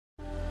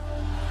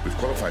We've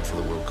qualified for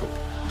the World Cup.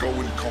 Go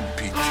and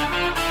compete.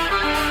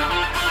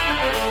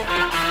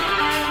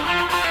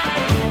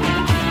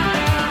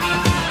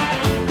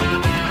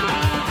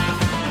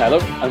 Hello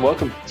and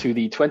welcome to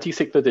the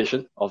 26th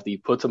edition of the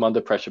Put 'em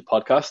Under Pressure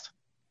podcast.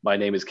 My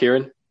name is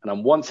Kieran and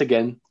I'm once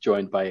again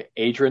joined by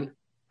Adrian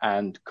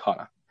and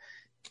Connor.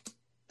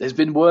 There's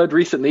been word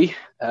recently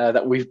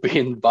that we've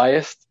been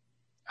biased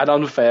and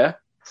unfair.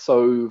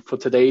 So for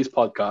today's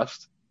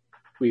podcast,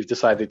 we've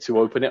decided to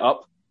open it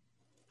up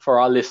for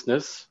our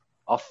listeners,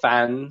 our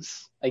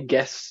fans and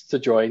guests to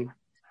join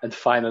and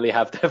finally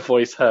have their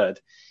voice heard.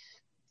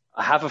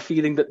 I have a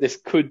feeling that this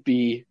could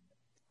be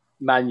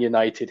Man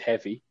United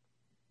heavy.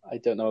 I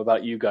don't know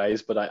about you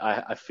guys, but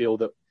I feel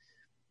that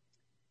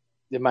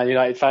the Man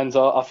United fans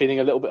are feeling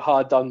a little bit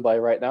hard done by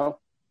right now.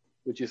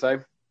 Would you say?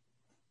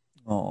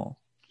 Oh,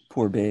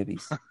 poor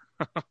babies.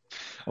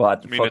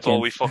 What? I mean, it's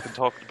all we fucking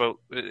talked about.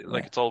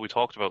 It's all we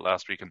talked about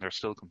last week, and they're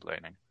still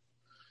complaining.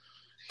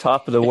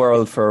 Top of the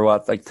world for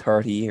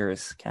 30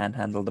 years. Can't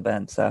handle the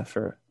Bents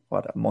after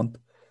a month.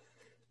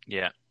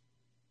 Yeah.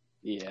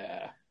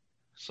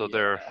 So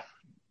Yeah.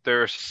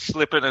 they're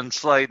slipping and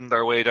sliding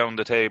their way down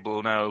the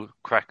table now.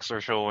 Cracks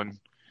are showing.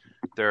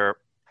 Their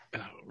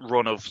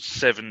run of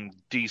 7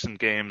 decent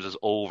games is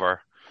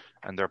over,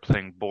 and they're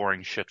playing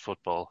boring shit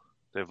football.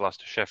 They've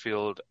lost to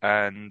Sheffield,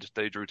 and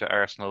they drew to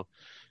Arsenal.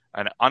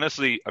 And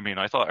honestly, I mean,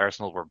 I thought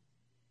Arsenal were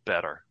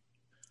better.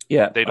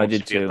 Yeah, They don't I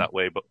did see it too. that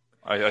way, but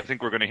I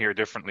think we're going to hear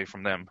differently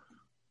from them.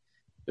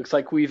 Looks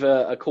like we've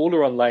a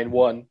caller on line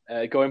one,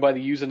 going by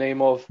the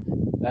username of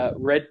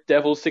Red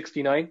Devil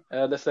 69.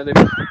 Let's let him.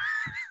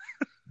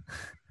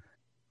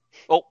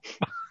 Oh,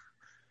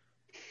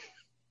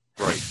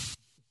 right.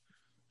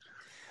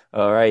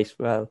 All right.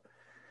 Well,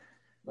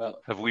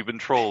 Have we been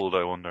trolled,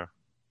 I wonder?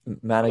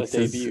 Mannix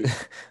debut.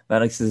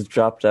 has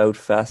dropped out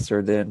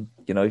faster than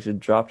United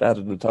dropped out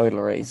of the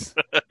title race.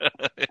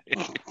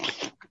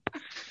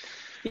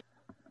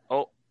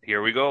 Oh,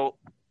 here we go.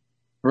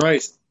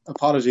 Right.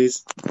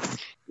 Apologies.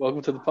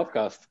 Welcome to the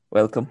podcast.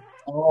 Welcome.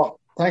 Oh,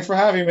 thanks for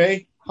having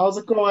me. How's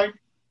it going?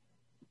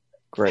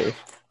 Great.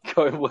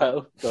 Going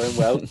well.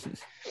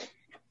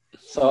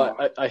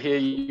 So I hear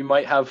you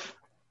might have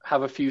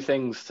a few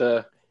things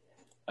to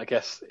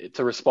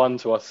respond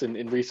to us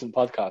in recent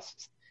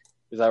podcasts.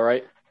 Is that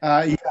right?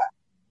 Yeah.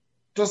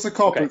 Just a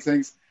couple of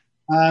things.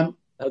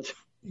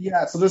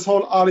 Yeah, so this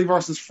whole Ollie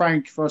versus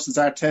Frank versus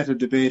Arteta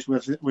debate,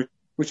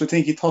 which I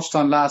think you touched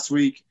on last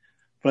week,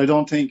 but I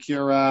don't think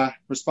your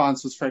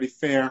response was fairly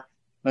fair.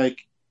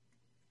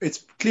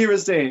 It's clear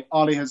as day,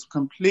 Ollie has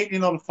completely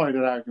nullified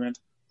that argument.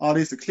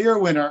 Ollie's the clear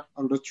winner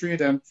out of the three of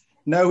them.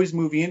 Now he's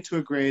moving into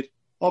a grade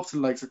up to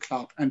the likes of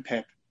Klopp and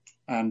Pep.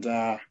 And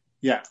I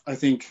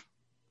think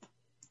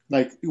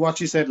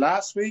what you said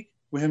last week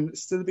with him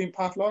still being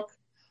potluck,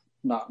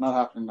 not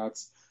happening. I have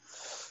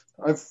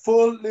a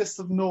full list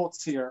of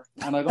notes here,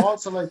 and I'd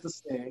also like to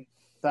say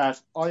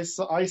that I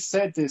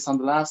said this on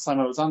the last time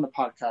I was on the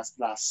podcast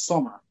last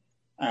summer,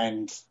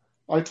 and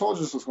I told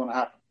you this was going to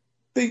happen.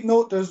 Big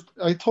note,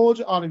 I told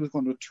you Ollie was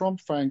going to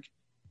trump Frank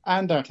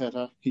and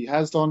Arteta. He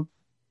has done.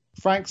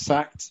 Frank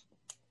sacked.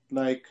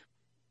 There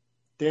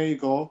you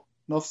go.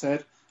 Enough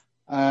said.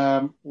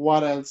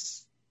 What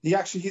else?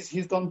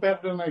 He's done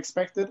better than I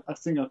expected. I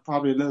think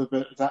probably a little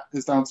bit of that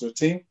is down to the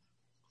team,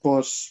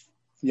 but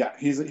yeah,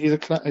 he's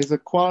a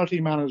quality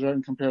manager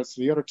in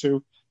comparison to the other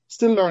two.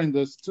 Still learning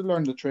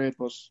the trade,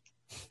 but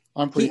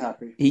I'm pretty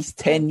happy. He's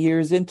 10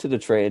 years into the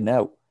trade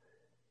now.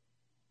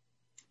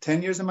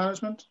 10 years of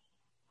management,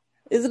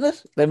 Isn't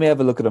it? Let me have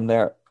a look at him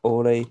there.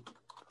 Ole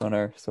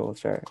Gunnar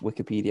Solskjaer,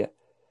 Wikipedia.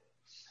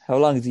 How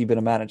long has he been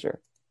a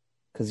manager?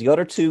 Because the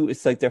other two,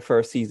 it's like their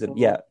first season.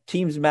 Yeah,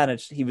 teams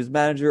managed. He was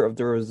manager of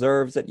the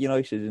reserves at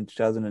United in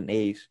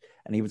 2008,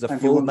 and he was a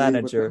full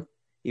manager.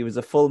 He was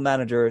a full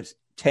manager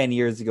 10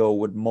 years ago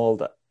with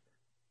Molde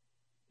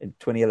in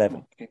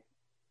 2011. Okay.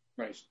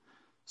 Right.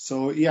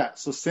 So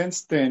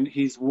since then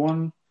he's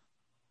won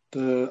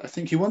I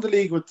think he won the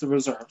league with the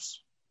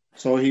reserves.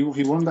 So he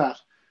won that.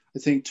 I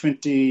think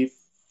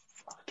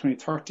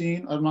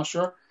 2013. I'm not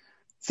sure.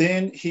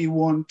 Then he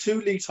won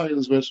 2 league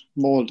titles with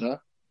Molde,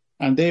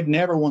 and they've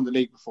never won the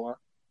league before.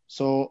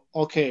 So,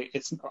 okay,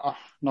 it's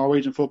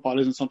Norwegian football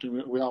isn't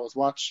something we always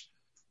watch,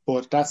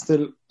 but that's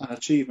still an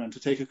achievement to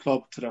take a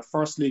club to their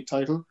first league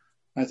title.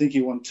 I think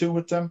he won 2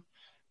 with them.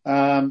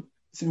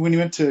 When he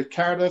went to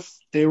Cardiff,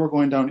 they were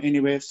going down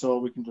anyway, so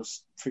we can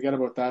just forget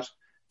about that.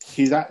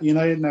 He's at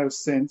United now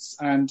since,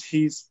 and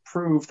he's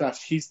proved that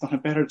he's done a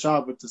better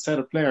job with the set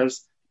of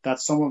players that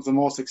some of the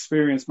most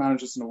experienced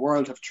managers in the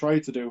world have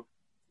tried to do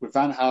with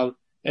Van Gaal,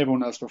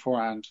 everyone else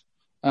beforehand.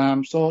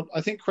 So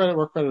I think credit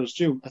where credit is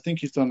due. I think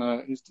he's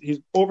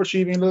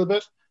overachieving a little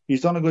bit.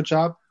 He's done a good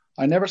job.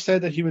 I never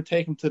said that he would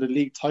take him to the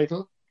league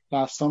title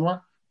last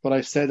summer, but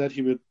I said that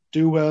he would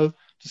do well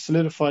to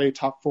solidify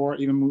top 4,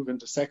 even move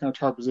into second or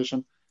third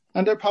position,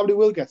 and they probably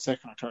will get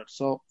second or third.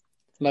 So,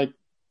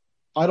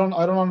 I don't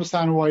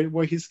understand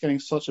why he's getting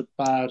such a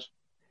bad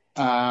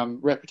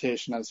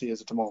reputation as he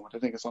is at the moment. I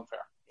think it's unfair.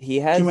 He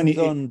has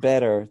done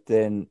better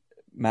than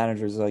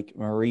managers like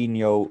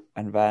Mourinho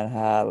and Van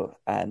Gaal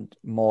and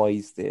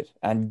Moyes did,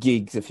 and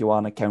Giggs, if you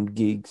want to count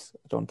Giggs.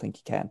 I don't think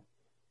you can.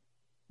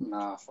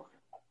 Nah, fuck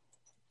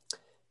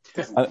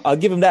it. I'll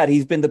give him that.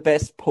 He's been the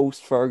best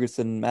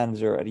post-Ferguson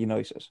manager at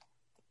United.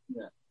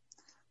 Yeah.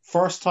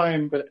 First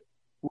time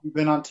we've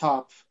been on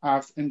top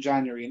in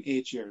January in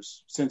 8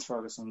 years since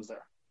Ferguson was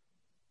there.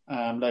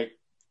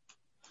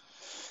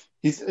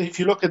 If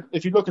you look at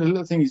a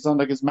little thing he's done,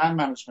 like his man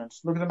management.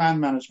 Look at the man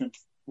management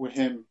with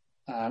him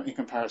in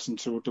comparison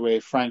to the way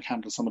Frank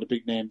handles some of the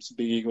big names,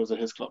 big egos at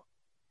his club.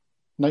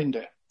 Night and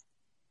day.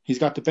 He's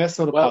got the best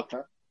out of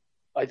Pogba.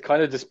 I'd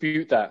kind of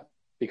dispute that,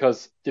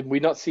 because did we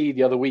not see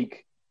the other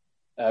week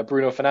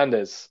Bruno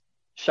Fernandes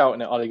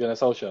shouting at Ole Gunnar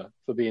Solskjaer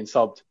for being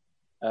subbed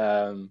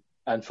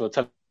and for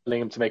telling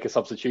him to make a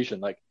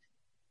substitution? Like,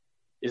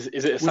 is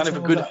it a sign of a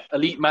good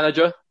elite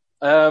manager?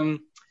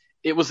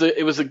 It was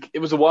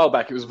a while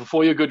back. It was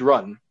before your good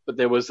run, but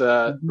there was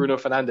Bruno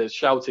Fernandes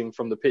shouting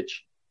from the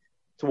pitch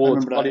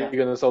towards Ole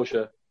Gunnar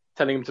Solskjaer,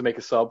 telling him to make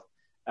a sub,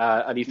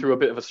 and he threw a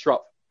bit of a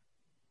strop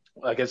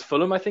against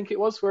Fulham, I think it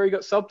was, where he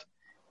got subbed.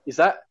 Is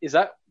that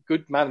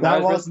good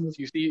management?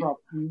 You see?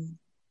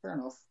 Fair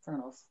enough.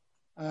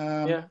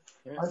 Yeah.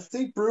 I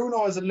think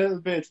Bruno is a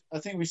little bit. I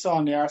think we saw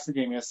in the Arsenal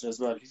game yesterday as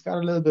well. He's got a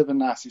little bit of a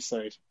nasty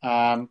side.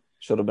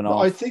 Should have been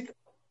off. I think.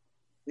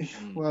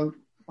 Well,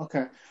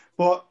 okay,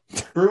 but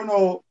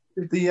Bruno,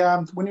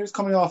 when he was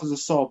coming off as a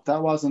sub,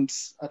 that wasn't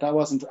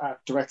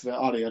directed at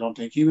Ollie. I don't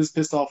think he was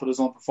pissed off with his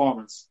own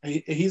performance.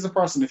 He's a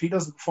person. If he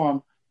doesn't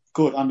perform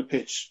good on the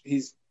pitch,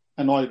 he's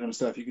annoyed with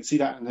himself. You can see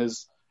that in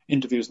his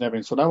interviews and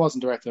everything. So that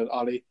wasn't directed at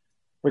Ollie.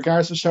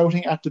 Regards to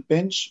shouting at the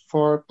bench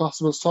for a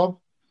possible sub,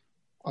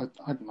 I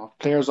don't know.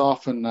 Players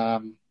often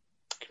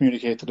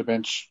communicate to the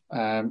bench.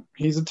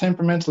 He's a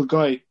temperamental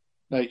guy.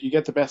 Like, you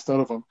get the best out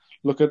of him.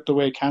 Look at the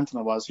way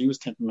Cantona was. He was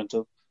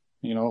temperamental,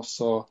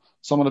 So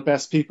some of the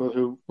best people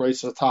who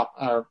rise to the top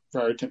are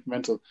very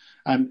temperamental.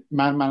 And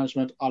man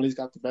management, Ollie's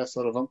got the best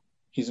out of him.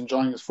 He's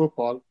enjoying his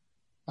football.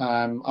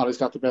 Ollie's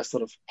got the best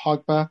out of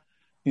Pogba.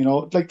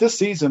 Like this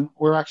season,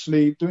 we're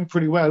actually doing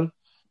pretty well.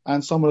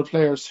 And some of the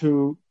players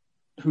who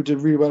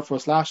did really well for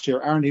us last year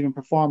aren't even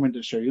performing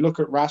this year. You look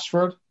at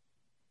Rashford,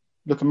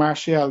 look at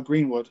Martial,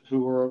 Greenwood,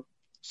 who were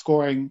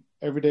scoring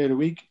every day of the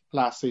week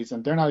last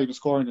season. They're not even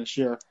scoring this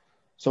year.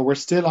 So we're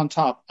still on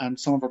top, and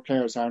some of our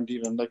players aren't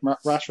even. Like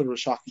Rashford was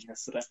shocking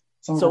yesterday.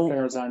 Some of our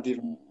players aren't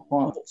even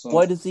performing. So.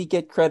 Why does he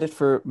get credit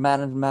for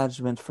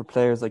management for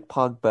players like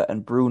Pogba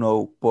and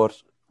Bruno,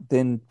 but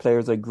then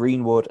players like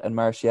Greenwood and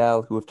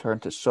Martial, who have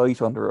turned to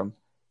shite under him,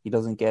 he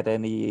doesn't get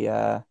any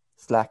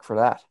slack for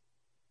that?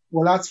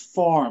 Well, that's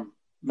form.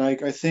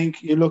 Like, I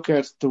think you look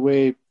at the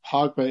way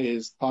Pogba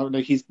is,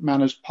 like he's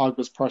managed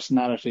Pogba's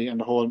personality and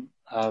the whole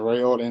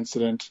Raiola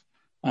incident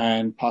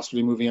and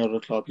possibly moving out of the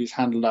club. He's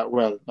handled that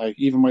well. Like,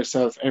 even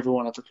myself,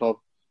 everyone at the club,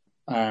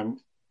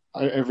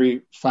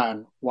 every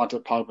fan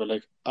wanted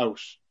Pogba out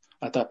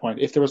at that point.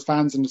 If there was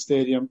fans in the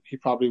stadium, he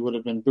probably would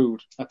have been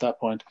booed at that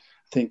point.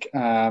 I think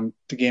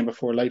the game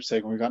before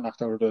Leipzig when we got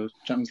knocked out of the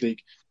Champions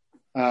League.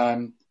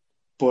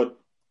 But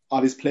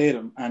Ollie's played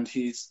him, and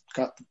he's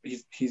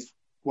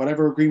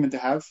whatever agreement they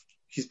have,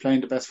 he's playing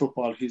the best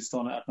football he's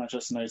done at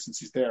Manchester United since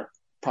he's there.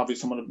 Probably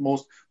some of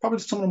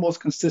the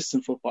most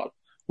consistent football,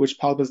 which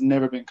Pogba's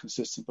never been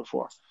consistent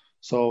before.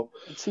 So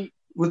the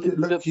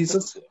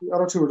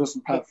other two are just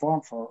in bad form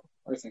for,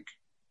 I think.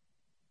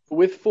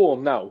 With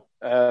form now,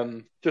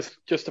 just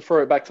to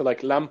throw it back to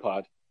like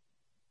Lampard,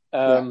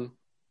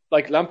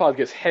 like Lampard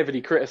gets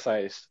heavily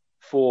criticised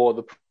for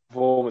the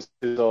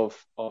performances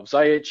of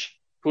Ziyech,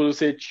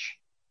 Pulisic,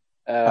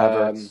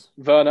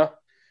 Werner,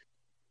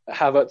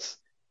 Havertz,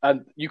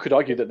 and you could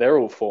argue that they're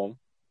all form,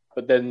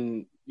 but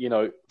then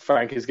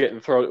Frank is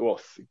getting thrown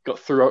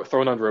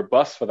under a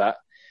bus for that.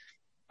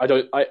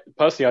 I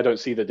personally don't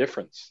see the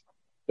difference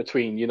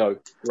between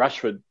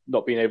Rashford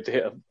not being able to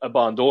hit a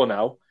barn door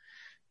now,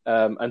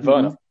 and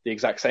Werner the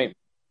exact same.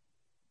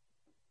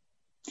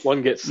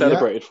 One gets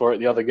celebrated for it,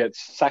 the other gets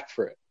sacked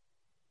for it.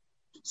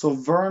 So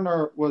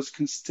Werner was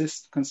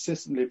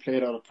consistently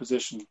played out of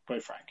position by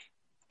Frank.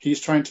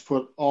 He's trying to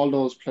put all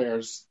those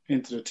players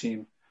into the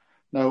team.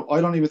 Now,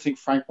 I don't even think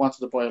Frank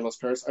wanted to buy all those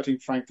players. I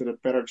think Frank did a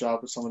better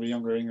job with some of the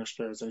younger English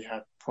players that he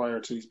had prior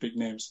to these big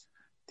names.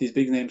 These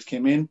big names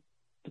came in.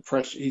 The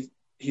pressure.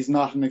 He's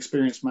not an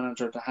experienced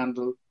manager to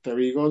handle their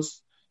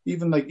egos.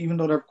 Even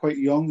though they're quite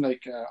young,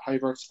 like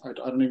Havertz, I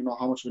don't even know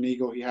how much of an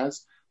ego he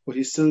has, but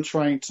he's still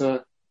trying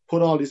to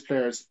put all these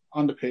players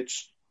on the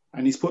pitch,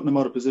 and he's putting them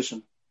out of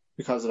position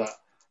because of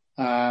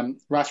that.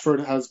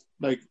 Rashford has,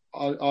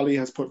 Ollie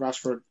has put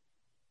Rashford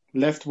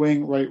left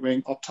wing, right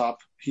wing, up top.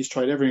 He's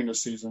tried everything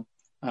this season.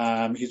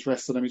 He's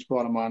rested him. He's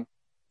brought him on.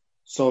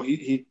 So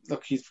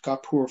he's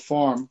got poor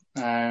form.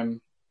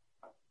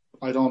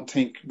 I don't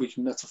think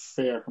that's a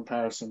fair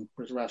comparison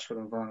with Rashford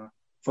and Werner.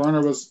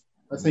 Werner was,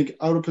 I think,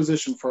 out of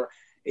position for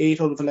 8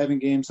 out of 11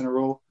 games in a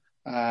row.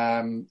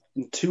 In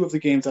 2 of the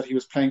games that he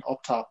was playing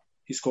up top,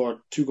 he scored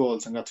 2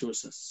 goals and got 2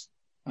 assists.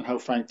 And how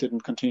Frank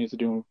didn't continue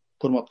to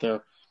put him up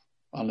there,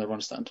 I'll never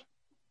understand.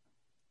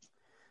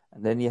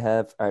 And then you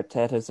have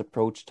Arteta's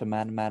approach to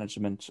man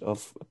management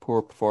of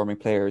poor performing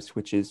players,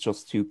 which is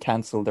just to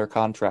cancel their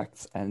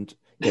contracts and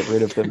get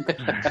rid of them.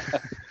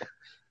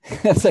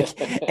 It's like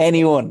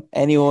anyone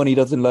he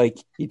doesn't like,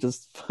 he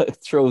just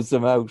throws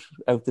them out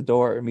the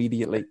door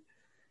immediately.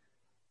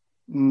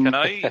 Can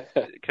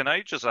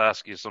I just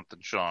ask you something,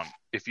 Sean?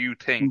 If you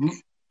think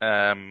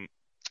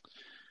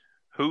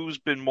who's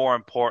been more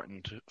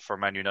important for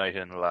Man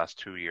United in the last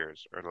 2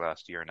 years or the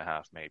last year and a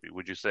half, maybe?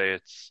 Would you say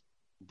it's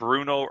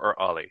Bruno or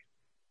Ollie?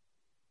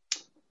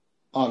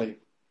 Ollie.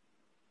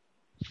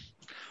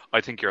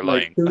 I think you're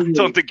lying. I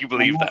don't think you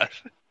believe that.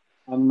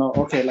 I'm not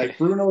okay. Like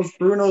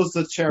Bruno's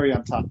the cherry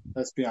on top.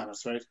 Let's be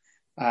honest, right?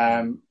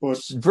 But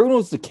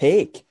Bruno's the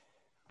cake.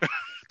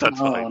 That's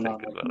what I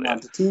think. No,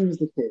 the team is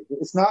the cake.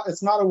 It's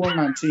not a one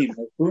man team.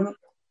 Like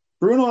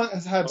Bruno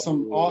has had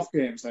some off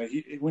games. Like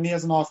when he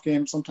has an off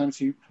game, sometimes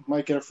he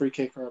might get a free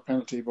kick or a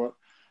penalty. But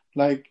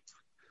like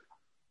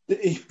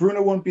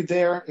Bruno wouldn't be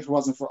there if it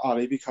wasn't for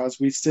Ollie, because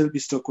we'd still be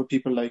stuck with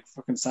people like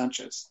fucking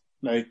Sanchez.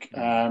 Like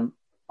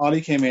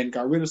Ollie came in,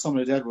 got rid of some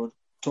of the deadwood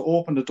to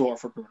open the door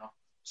for Bruno.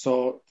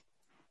 So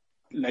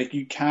like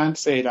you can't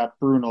say that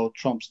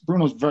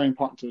Bruno's very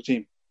important to the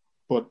team,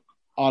 but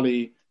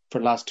Ollie for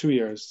the last 2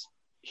 years,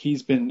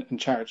 he's been in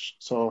charge.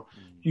 So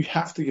you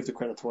have to give the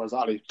credit towards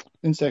Ollie.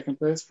 In second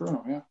place,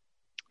 Bruno, yeah.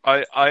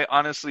 I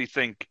honestly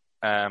think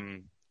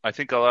I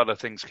think a lot of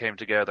things came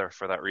together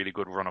for that really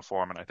good run of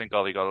form, and I think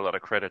Ollie got a lot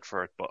of credit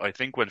for it. But I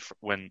think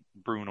when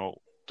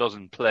Bruno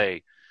doesn't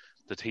play,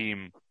 the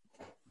team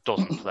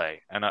doesn't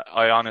play. And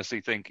I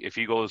honestly think if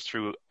he goes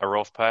through a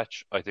rough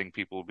patch, I think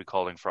people will be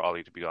calling for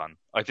Ollie to be gone.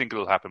 I think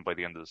it'll happen by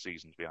the end of the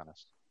season, to be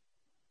honest.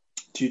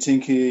 Do you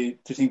think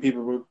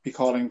people will be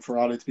calling for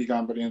Ollie to be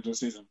gone by the end of the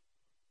season?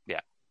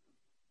 Yeah.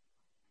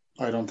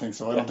 I don't think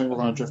so. I don't think we're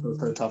going to drift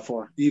outside the top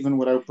four. Even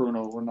without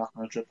Bruno, we're not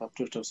going to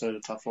drift outside the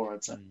top four,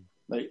 I'd say.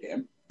 Like,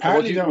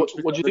 partly down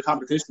to the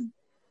competition.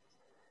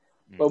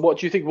 But what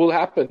do you think will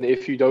happen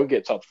if you don't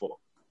get top four?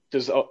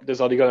 Does Ole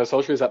Gunnar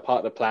Solskjaer, is that part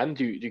of the plan?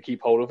 Do you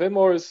keep hold of him,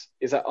 or is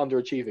that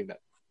underachieving then?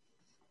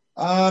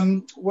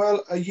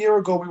 Well, a year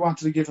ago we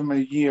wanted to give him a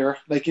year.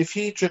 Like if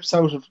he drifts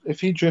out of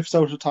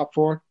top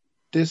four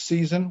this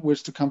season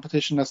with the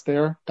competition that's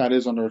there, that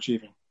is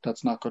underachieving.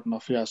 That's not good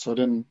enough. Yeah. So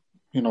then,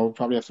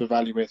 probably have to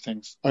evaluate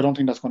things. I don't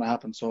think that's going to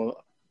happen.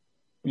 So,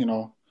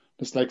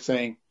 it's like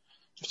saying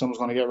if Arsenal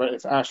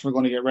are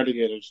going to get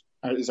relegated,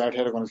 is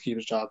Arteta going to keep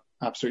his job?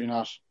 Absolutely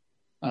not.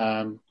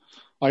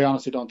 I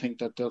honestly don't think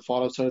that they'll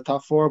fall outside the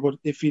top four, but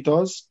if he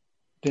does,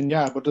 then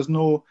yeah, but there's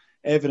no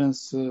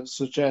evidence to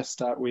suggest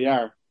that we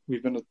are.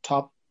 We've been a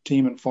top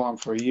team in form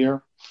for a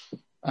year.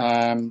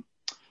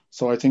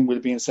 So I think we'll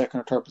be in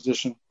second or third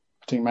position.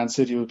 I think Man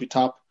City will be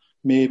top.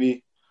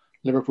 Maybe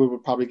Liverpool will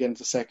probably get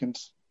into second,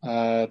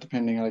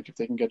 depending on if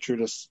they can get through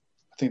this.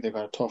 I think they've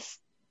got a tough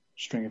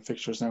string of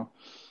fixtures now,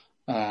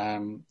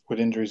 with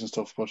injuries and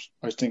stuff, but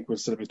I think we'll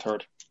still be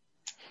third.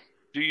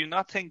 Do you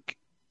not think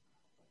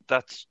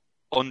that's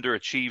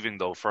underachieving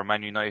though for a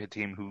Man United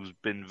team who's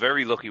been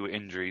very lucky with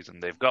injuries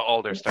and they've got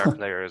all their star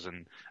players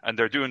and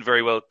they're doing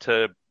very well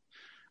to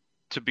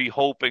be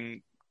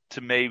hoping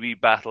to maybe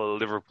battle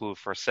Liverpool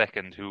for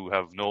second, who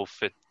have no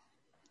fit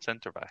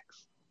centre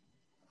backs?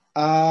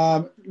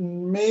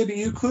 Maybe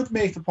you could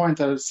make the point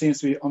that it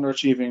seems to be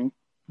underachieving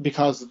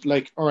because,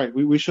 all right,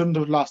 we shouldn't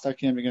have lost that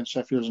game against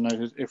Sheffield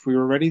United. If we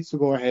were ready to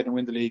go ahead and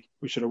win the league,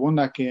 we should have won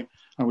that game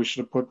and we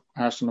should have put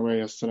Arsenal away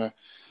yesterday.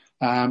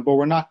 But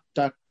we're not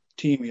that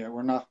team yet.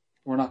 We're not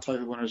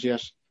title winners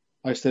yet.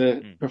 I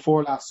said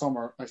before last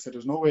summer, I said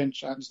there's no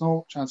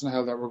chance in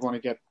hell that we're going to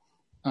get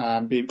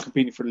be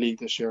competing for the league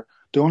this year.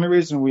 The only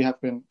reason we have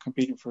been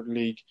competing for the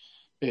league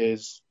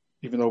is,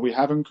 even though we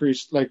have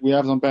increased, we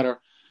have done better,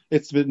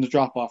 it's been the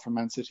drop off from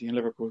Man City and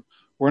Liverpool.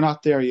 We're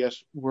not there yet.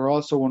 We're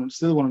also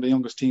still one of the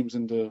youngest teams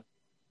in the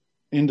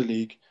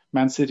league.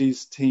 Man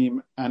City's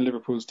team and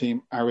Liverpool's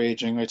team are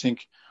aging. I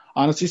think,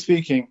 honestly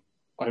speaking,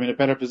 I'm in a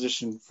better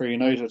position for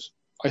United.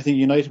 I think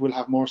United will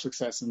have more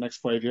success in the next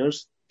 5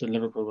 years than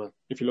Liverpool will,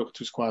 if you look at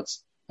two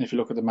squads and if you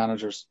look at the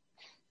managers.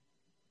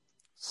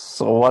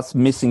 So what's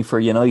missing for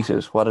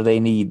United? What do they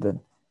need then?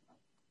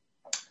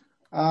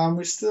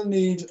 We still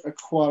need a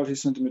quality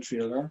centre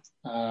midfielder,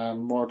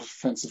 more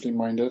defensively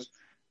minded.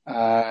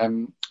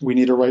 We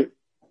need a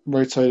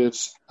right-sided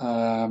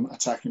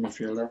attacking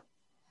midfielder,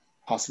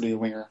 possibly a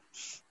winger.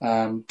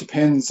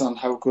 Depends on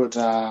how good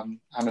Amad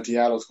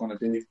Diallo is going to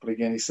be, but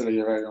again, he's still a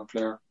very young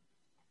player.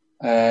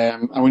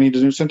 And we need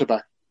a new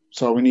centre-back.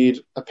 So we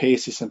need a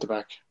pacey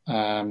centre-back.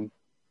 I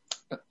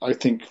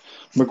think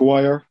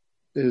Maguire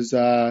is...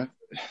 I'm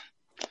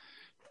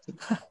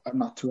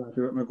not too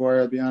happy with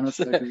Maguire, I'll be honest.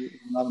 There's a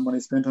lot of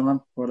money spent on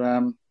him. But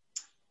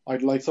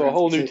I'd like... So a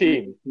whole new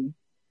team?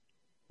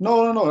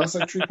 No. That's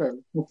like three players.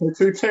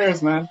 Three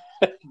players, man.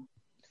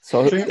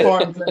 So, three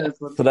important players.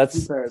 So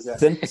that's players,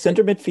 yeah.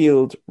 Centre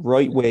midfield,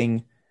 right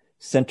wing,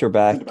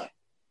 centre-back.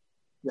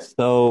 Yeah.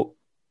 So...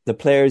 the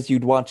players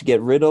you'd want to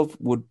get rid of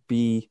would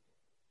be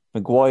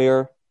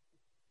Maguire,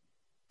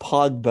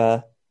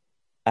 Pogba,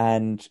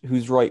 and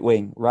who's right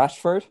wing?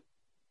 Rashford?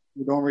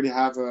 we don't really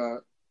have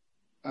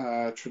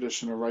a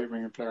traditional right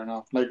winger player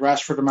now. Like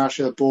Rashford and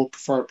Martial both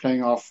prefer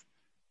playing off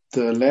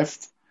the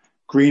left.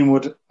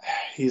 Greenwood,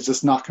 he's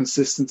just not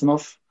consistent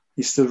enough.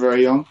 He's still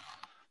very young.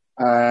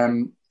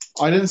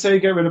 I didn't say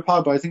get rid of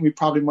Pogba. I think we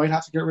probably might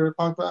have to get rid of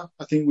Pogba.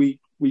 I think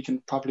we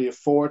can probably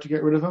afford to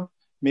get rid of him.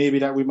 Maybe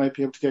that we might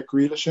be able to get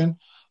Grealish in,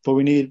 but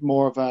we need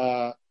more of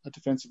a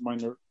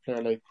defensive-minded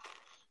player like.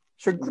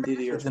 Sure,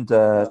 Grealish isn't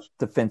a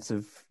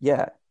defensive.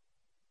 Yeah.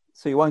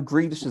 So you want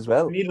Grealish as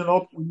well? We need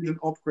an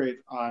upgrade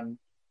on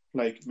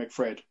like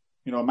McFred.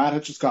 You know,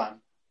 Matic is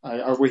gone,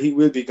 or he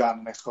will be gone in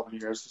the next couple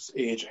of years. He's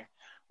aging.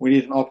 We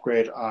need an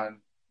upgrade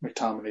on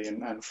McTominay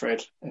and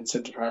Fred in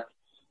centre park.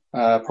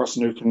 A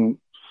person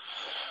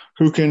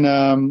who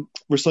can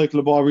recycle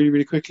the ball really,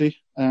 really quickly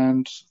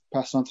and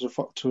pass it on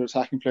to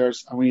attacking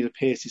players. And we need a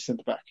pacey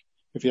centre back.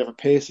 If you have a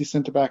pacey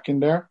centre back in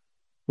there,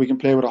 we can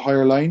play with a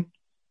higher line.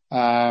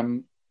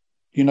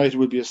 United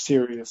will be a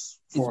serious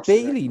force. Is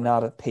Bailey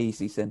not a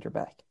pacey centre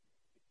back?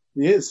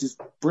 He is. He's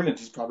brilliant.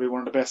 He's probably one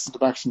of the best centre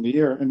backs in the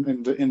year in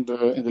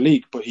the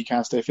league, but he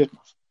can't stay fit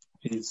enough.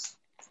 He's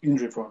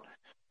injury prone.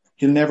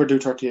 He'll never do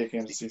 38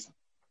 games a season.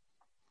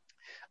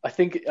 I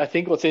think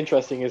what's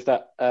interesting is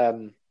that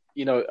a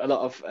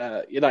lot of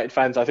United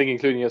fans, I think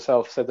including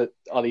yourself, said that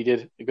Ollie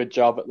did a good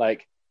job at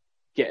like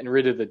getting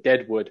rid of the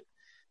deadwood.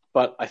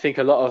 But I think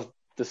a lot of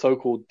the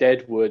so-called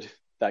deadwood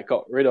that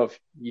got rid of,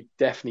 you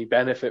definitely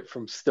benefit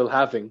from still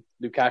having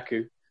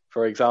Lukaku,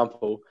 for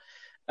example.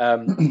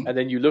 And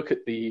then you look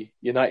at the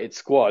United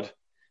squad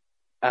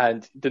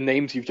and the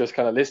names you've just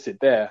kind of listed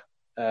there,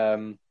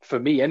 for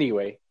me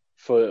anyway,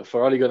 for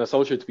Ole Gunnar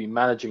Solskjaer to be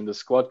managing the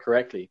squad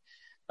correctly,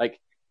 like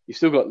you've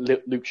still got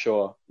Luke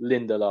Shaw,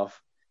 Lindelof,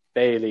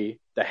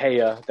 Bailey, De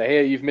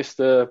Gea. You missed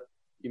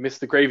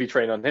the gravy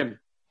train on him.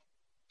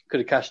 Could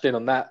have cashed in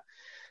on that.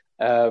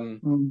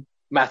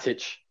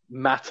 Matic,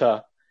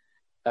 Mata,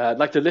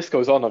 like the list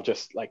goes on of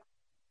just like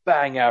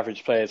bang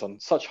average players on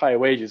such high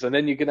wages, and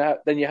then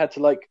you had to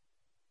like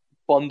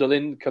bundle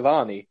in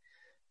Cavani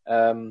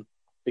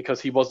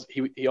because he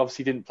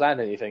obviously didn't plan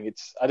anything.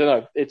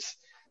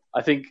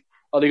 I think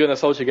Ole Gunnar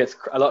Solskjaer gets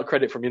a lot of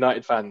credit from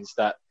United fans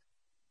that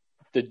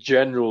the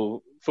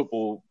general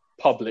football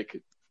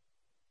public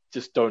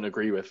just don't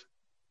agree with.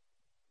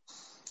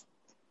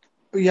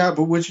 Yeah,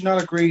 but would you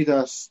not agree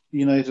that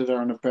United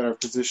are in a better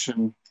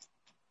position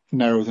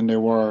now than they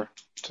were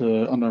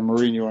under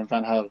Mourinho and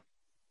Van Gaal?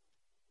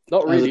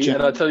 Not really,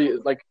 and I tell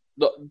you,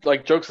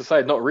 like jokes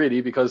aside, not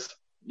really, because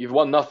you've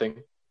won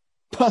nothing.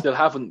 Still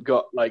haven't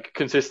got like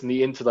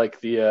consistently into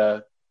like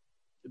the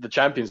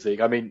Champions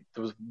League. I mean,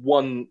 there's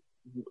one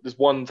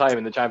time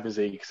in the Champions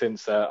League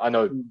since I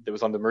know it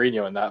was under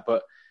Mourinho and that,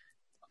 but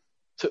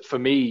for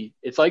me,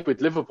 it's like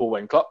with Liverpool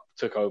when Klopp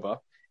took over.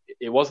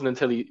 It wasn't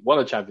until he won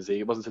the Champions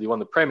League, it wasn't until he won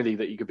the Premier League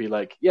that you could be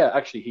like, yeah,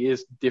 actually, he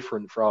is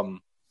different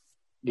from,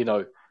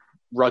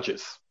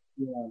 Rodgers.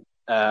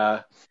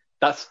 Yeah.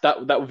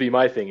 That would be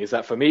my thing. Is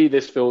that for me,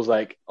 this feels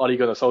like Ole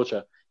Gunnar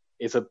Solskjaer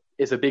is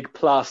a big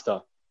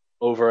plaster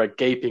over a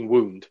gaping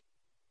wound.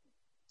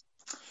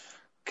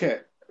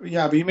 Okay,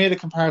 yeah, but you made a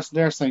comparison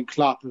there saying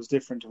Klopp was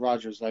different to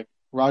Rodgers. Like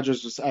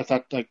Rodgers was at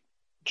that, like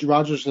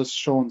Rodgers has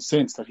shown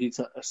since that he's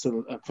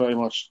still a very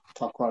much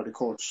top quality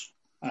coach,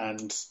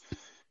 and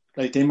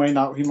like he might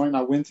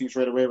not win things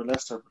right away with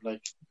Leicester, but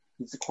like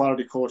he's a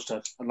quality coach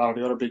that a lot of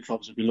the other big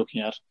clubs would be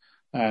looking at,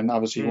 and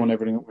obviously he won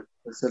everything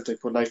with Celtic.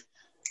 But like,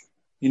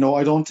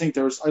 I don't think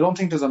there's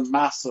a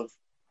massive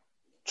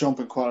jump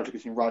in quality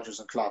between Rodgers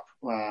and Klopp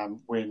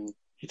when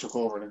he took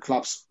over. And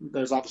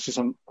there's obviously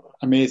some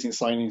amazing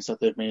signings that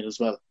they've made as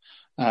well,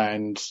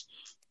 and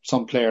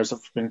some players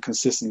have been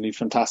consistently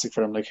fantastic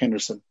for them, like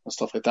Henderson and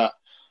stuff like that.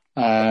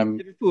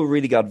 Liverpool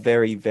really got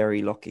very,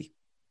 very lucky.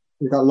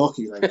 They got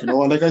lucky, like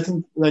I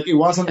think, like it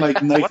wasn't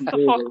like night and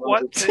day.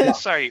 What?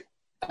 Sorry,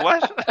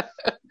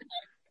 what?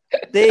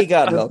 They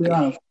got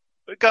lucky.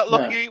 Got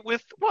lucky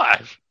with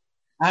what?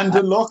 And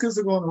the luck is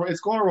going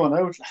to run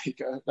out.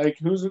 Like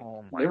who's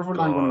Liverpool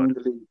not going to win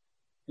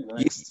the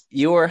league?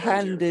 You were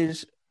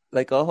handed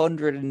like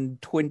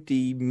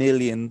 120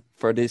 million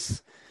for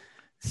this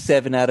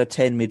 7 out of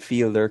 10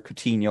 midfielder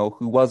Coutinho,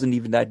 who wasn't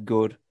even that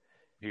good.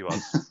 He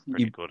was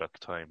pretty good at the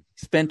time.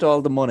 Spent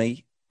all the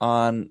money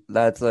on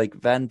lads like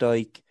Van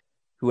Dijk,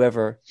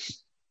 whoever.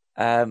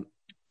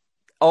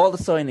 All the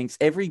signings,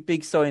 every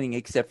big signing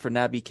except for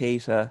Naby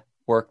Keita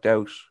worked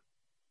out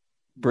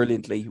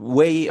brilliantly,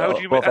 way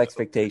above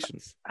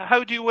expectations.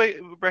 How do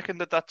you reckon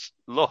that that's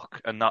luck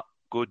and not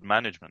good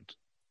management?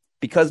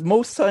 Because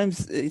most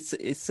times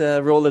it's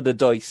a roll of the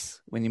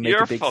dice when you make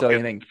a big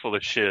signing. You're full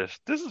of shit.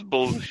 This is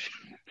bullshit.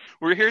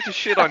 We're here to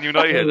shit on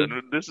United,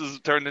 and this is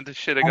turned into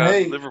shitting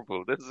on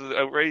Liverpool. This is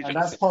outrageous. And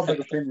that's public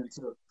opinion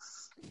too.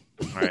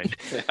 All right.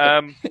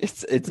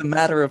 It's a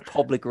matter of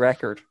public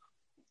record.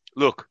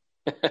 Look,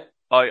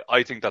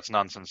 I think that's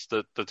nonsense.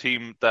 The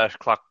team that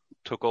Klopp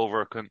took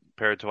over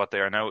compared to what they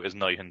are now is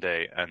night and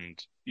day,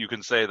 and you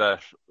can say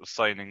that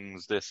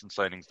signings this and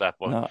signings that,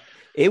 but no,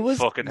 it was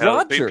fucking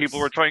Rodgers. hell.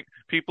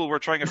 People were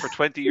trying it for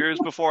 20 years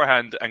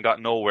beforehand and got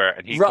nowhere,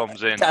 and he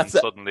comes in and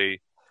suddenly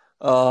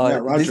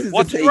Rodgers.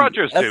 What did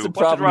Rodgers do? That's the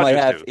problem I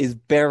have, is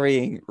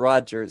burying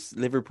Rodgers.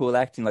 Liverpool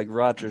acting like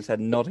Rodgers had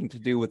nothing to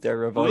do with their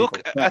revival.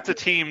 Look at the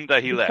team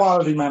that he left.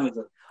 Quality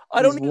manager.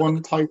 I don't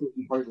one title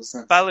in title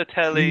sense.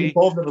 Balotelli.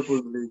 Above Liverpool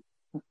in the league.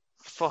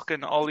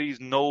 Fucking all these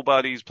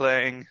nobodies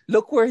playing.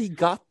 Look where he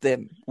got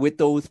them with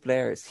those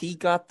players. He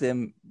got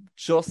them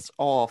just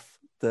off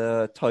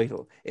the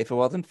title. If it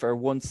wasn't for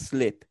one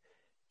slip,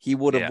 he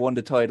would have won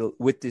the title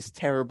with this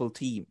terrible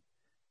team.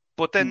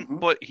 But then,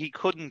 but he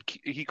couldn't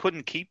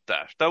keep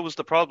that. That was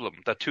the problem.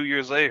 That 2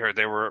 years later,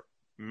 they were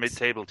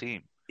mid-table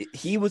team.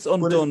 He was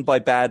undone by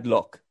bad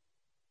luck.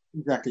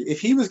 Exactly.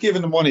 If he was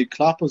given the money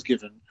Klopp was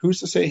given,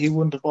 who's to say he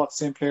wouldn't have bought the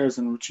same players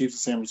and achieved the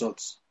same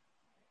results?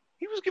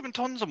 He was given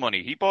tons of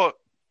money. He bought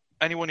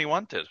anyone he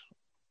wanted.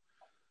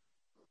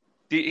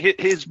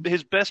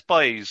 His best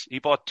buys, he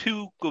bought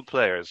 2 good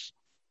players,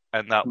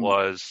 and that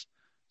was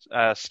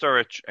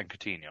Sturridge and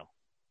Coutinho.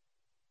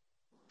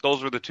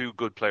 Those were the 2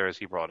 good players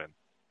he brought in.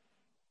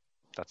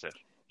 That's it.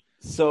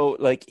 So,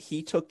 like,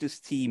 he took this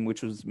team,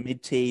 which was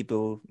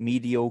mid-table,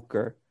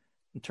 mediocre,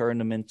 and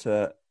turned them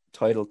into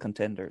title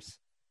contenders.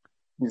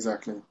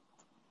 Exactly.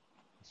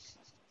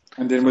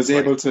 And then was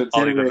able to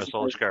generate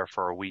Solskjaer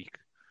for a week.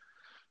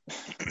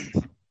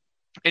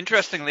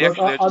 Interestingly, look,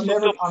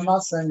 I'm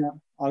not saying that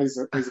Ollie's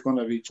going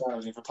to be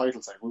challenging for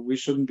titles. We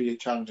shouldn't be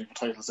challenging for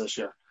titles this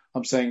year.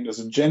 I'm saying there's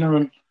a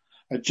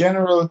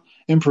general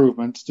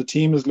improvement. The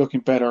team is looking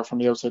better from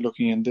the outside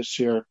looking in this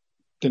year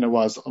than it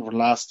was over the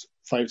last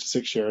 5 to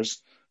 6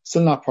 years.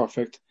 Still not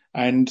perfect.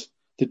 And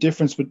the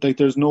difference with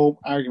there's no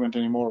argument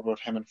anymore about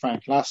him and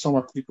Frank. Last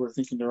summer, people were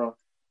thinking they're all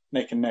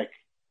neck and neck.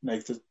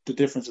 Like the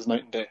difference is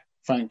night and day.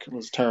 Frank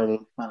was a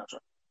terrible manager.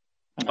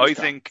 I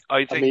think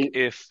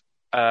if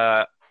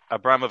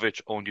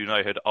Abramovich owned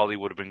United, Ollie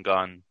would have been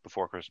gone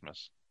before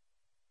Christmas,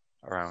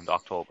 around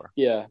October.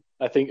 Yeah,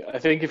 I think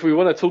if we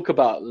want to talk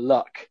about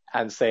luck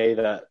and say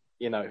that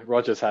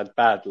Rodgers had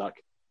bad luck,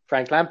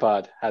 Frank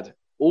Lampard had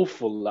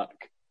awful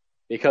luck,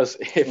 because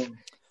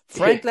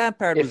Frank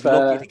Lampard was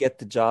lucky to get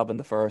the job in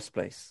the first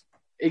place.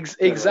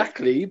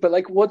 Exactly,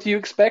 but what do you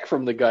expect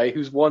from the guy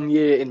who's 1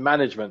 year in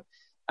management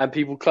and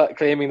people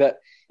claiming that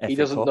he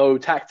doesn't know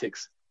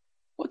tactics?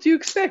 What do you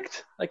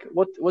expect?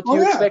 What do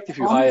you expect if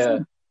you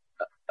hire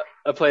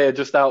a player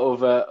just out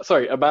of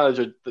a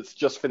manager that's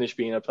just finished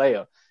being a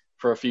player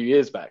for a few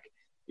years back?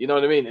 You know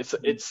what I mean? It's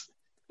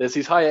there's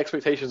these high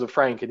expectations of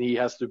Frank, and he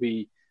has to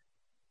be,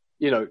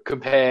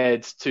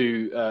 compared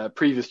to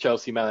previous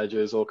Chelsea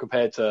managers, or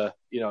compared to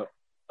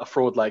a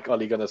fraud like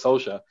Ole Gunnar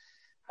Solskjaer.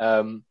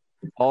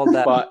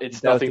 But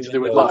it's nothing to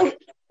do with luck.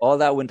 All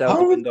that went out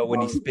the window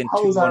when he spent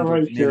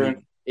 200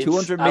 million.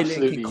 200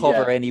 million can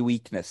cover any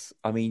weakness.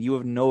 I mean, you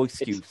have no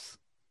excuse.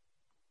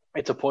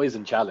 It's a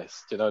poison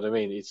chalice. Do you know what I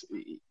mean?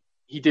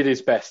 He did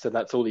his best, and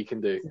that's all he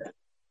can do. Yeah.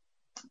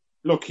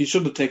 Look, he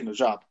should have taken the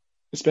job,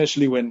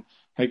 especially when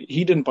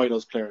he didn't buy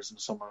those players in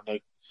the summer.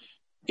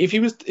 If he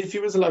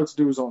was allowed to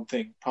do his own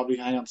thing, probably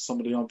hang on to some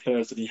of the young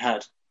players that he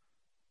had,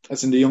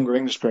 as in the younger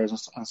English players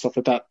and stuff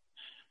like that,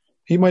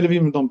 he might have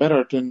even done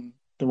better than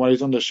what he's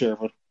done this year.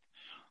 But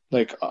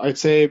I'd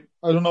say,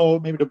 I don't know,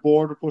 maybe the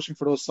board were pushing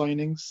for those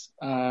signings.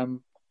 I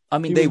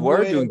mean, they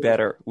were doing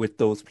better with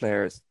those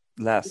players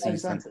last season.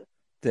 Exactly.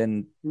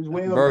 Than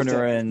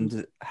Werner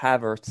and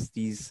Havertz,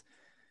 these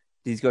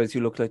guys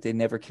who look like they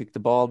never kicked the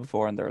ball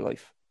before in their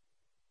life.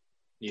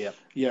 Yeah.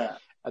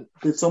 And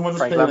did someone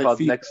Frank Lampard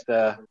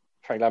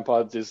Frank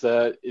Lampard is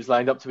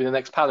lined up to be the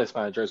next Palace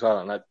manager as well,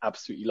 and I'd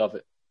absolutely love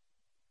it.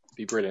 It'd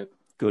be brilliant.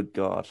 Good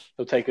God!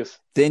 He'll take us.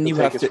 Then you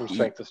have to from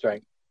strength to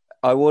strength.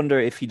 I wonder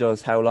if he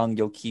does, how long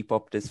you'll keep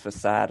up this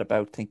facade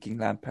about thinking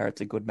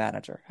Lampard's a good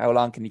manager. How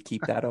long can you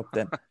keep that up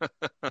then?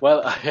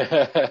 Well,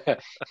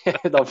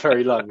 not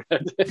very long.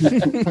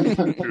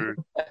 You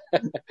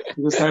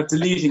just start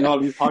deleting all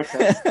these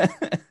podcasts.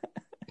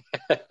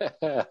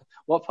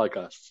 What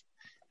podcasts?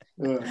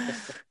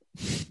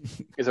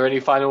 Is there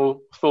any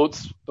final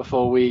thoughts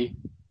before we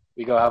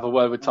go have a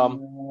word with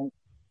Tom?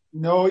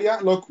 No,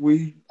 look,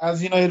 we,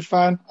 as a United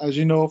fan, as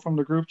you know from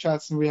the group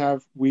chats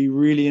we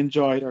really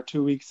enjoyed our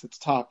 2 weeks at the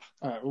top.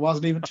 It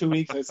wasn't even 2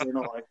 weeks, I'd say,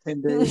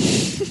 10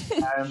 days.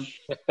 So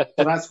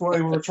that's why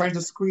we were trying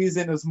to squeeze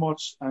in as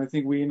much, and I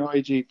think we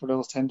annoyed you for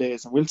those 10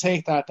 days. And we'll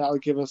take that. That'll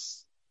get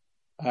us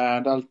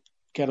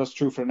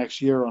through for the next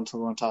year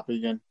until we're on top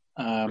again.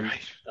 Right.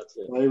 That's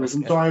it. It was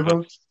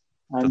enjoyable.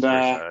 And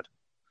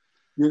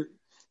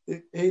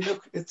hey,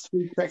 look, it's to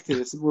be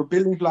expected. We're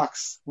building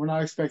blocks. We're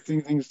not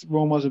expecting things.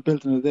 Rome wasn't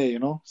built in a day,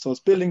 So it's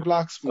building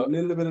blocks with a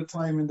little bit of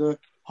time in the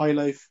high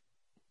life.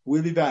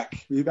 We'll be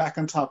back. We'll be back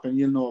on top, and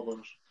you'll know about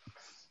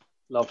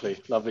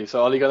it. Lovely.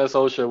 So Ole Gunnar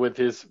Solskjaer with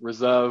his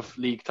reserve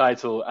league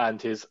title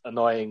and his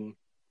annoying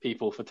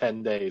people for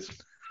 10 days.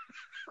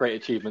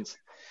 Great achievements.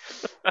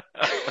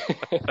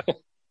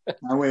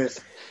 Now wait.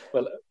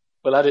 Well,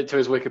 we'll add it to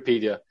his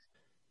Wikipedia.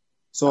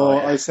 So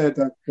I said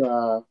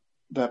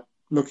that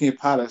looking at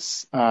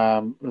Palace,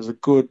 there's a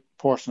good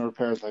portion of the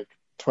players,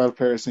 12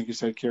 players, I think you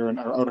said, Kieran,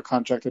 are out of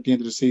contract at the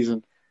end of the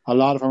season. A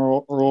lot of them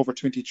are over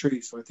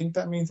 23, so I think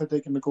that means that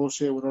they can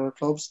negotiate with other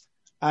clubs.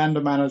 and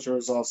the manager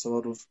is also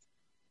out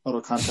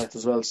of contract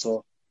as well.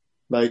 So,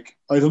 like,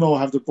 I don't know,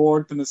 have the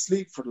board been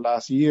asleep for the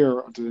last year,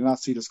 or did they not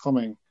see this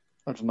coming?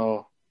 I don't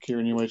know.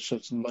 Kieran, you might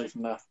shed some light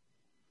on that.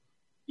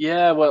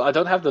 Yeah, well, I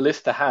don't have the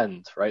list to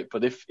hand, right?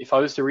 But if I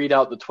was to read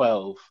out the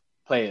 12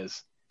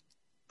 players,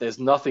 there's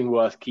nothing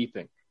worth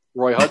keeping.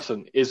 Roy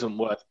Hodgson isn't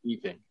worth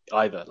keeping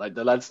either. Like,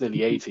 the lad's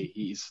nearly 80.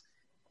 He's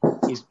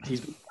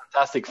been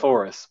fantastic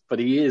for us, but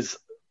he is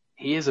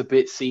a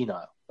bit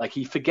senile. Like,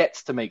 he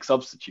forgets to make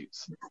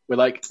substitutes. We're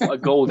like a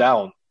goal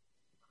down,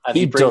 and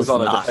he brings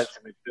on a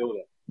defensive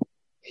midfielder.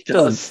 He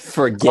doesn't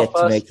forget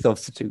to make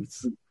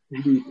substitutes.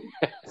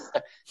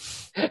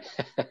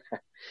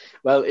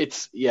 Well,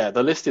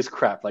 the list is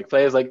crap. Like,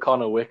 players like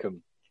Connor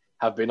Wickham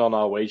have been on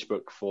our wage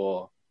book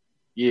for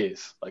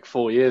years, like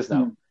 4 years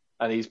now,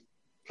 and he's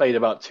played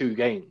about 2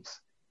 games.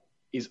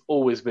 He's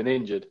always been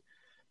injured.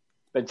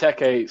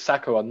 Benteke,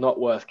 Sako are not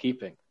worth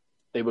keeping.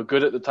 They were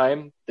good at the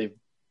time. They've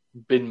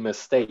been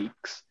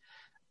mistakes.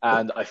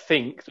 And I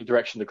think the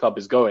direction the club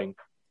is going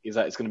is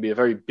that it's going to be a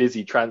very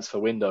busy transfer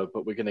window,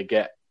 but we're going to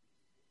get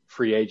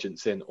free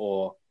agents in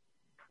or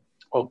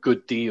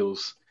good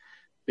deals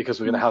because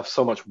we're going to have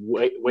so much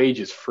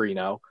wages free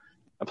now.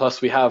 And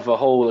plus we have a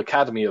whole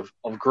academy of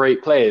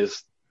great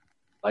players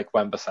like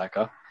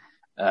Wan-Bissaka,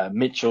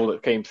 Mitchell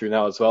that came through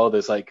now as well.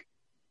 There's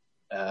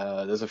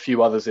a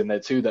few others in there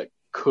too that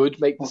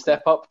could make the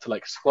step up to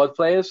like squad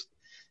players.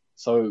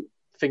 So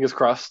fingers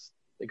crossed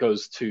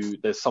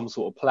there's some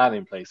sort of plan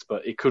in place,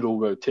 but it could all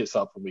go tits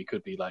up and we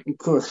could be like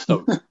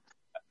stoked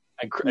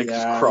and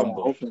just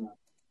crumble.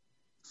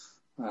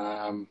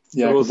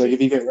 Because like if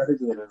you get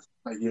relegated,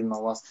 like you don't know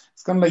what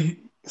it's kind of like.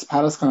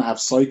 Palace kind of have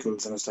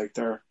cycles, and it's like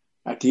they're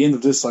at the end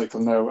of this cycle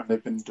now, and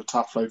they've been in the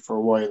top flight for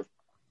a while.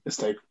 It's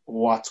like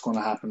what's going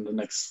to happen the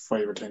next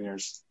 5 or 10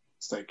 years?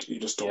 It's like you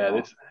just don't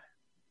know.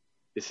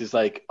 This is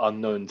like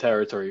unknown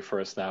territory for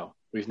us now.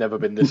 We've never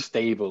been this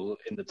stable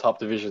in the top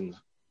divisions.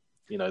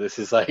 You know, this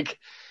is like.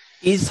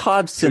 Is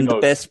Hodgson the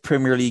best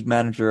Premier League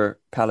manager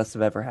Palace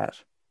have ever had?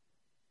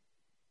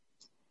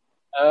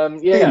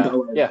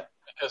 Yeah.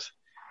 Because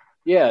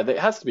it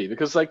has to be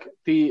because like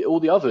all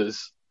the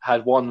others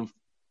had one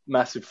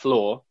massive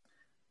flaw,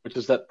 which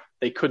is that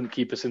they couldn't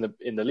keep us in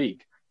the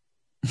league.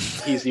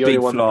 He's the only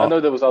one. I know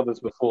there was others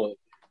before.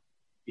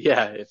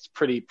 Yeah, it's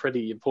pretty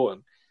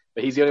important,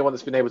 but he's the only one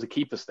that's been able to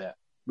keep us there.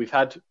 We've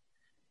had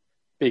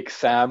Big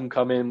Sam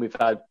come in, we've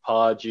had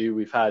Pardew,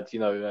 we've had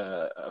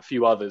a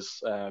few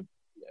others,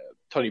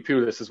 Tony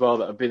Pulis as well,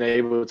 that have been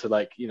able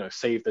to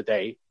save the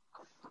day.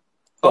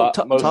 But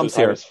Tom's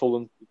here.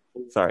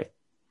 Sorry.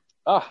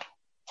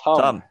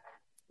 Tom,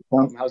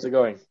 how's it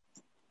going?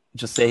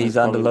 Just say he's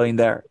on the line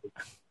there.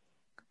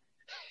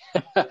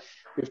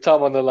 We've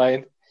Tom on the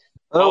line.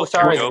 Oh,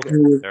 sorry. There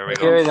we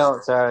go. Here we go.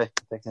 Sorry.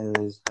 I'm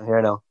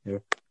here now.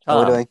 Here. How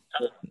are you doing?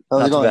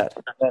 How's it going?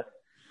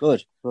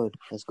 Good.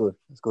 That's good.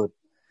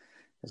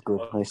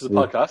 Nice to be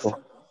the podcast.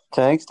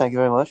 Thanks. Thank you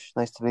very much.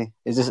 Nice to be.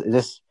 Is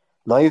this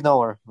live now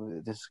or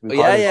this?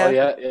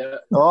 Yeah.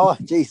 Oh,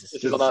 Jesus.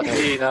 This is on our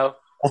TV now.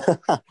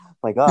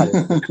 My God.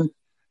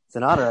 It's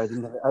an honor.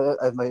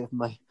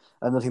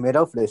 I'm nothing made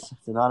out for this.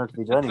 It's an honor to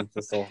be joining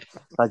this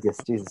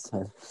podcast. Jesus,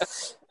 I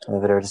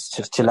better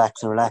just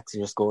chillax and relax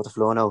and just go with the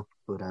flow now.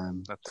 But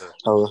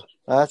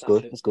that's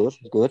good. It's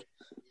good.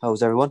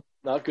 How's everyone?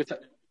 No, good.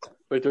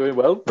 We're doing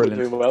well. Brilliant.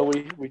 We're doing well.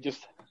 We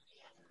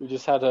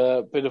just had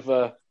a bit of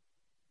a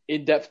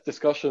in-depth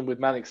discussion with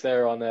Mannix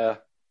there on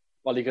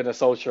Ole Gunnar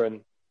Solskjaer,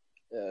 and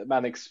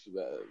Mannix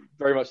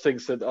very much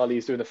thinks that Ole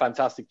is doing a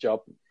fantastic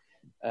job.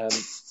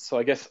 So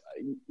I guess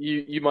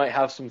you might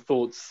have some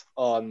thoughts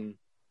on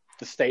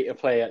the state of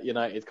play at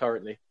United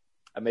currently,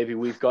 and maybe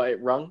we've got it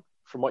wrong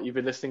from what you've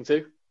been listening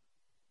to.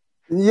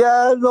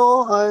 Yeah,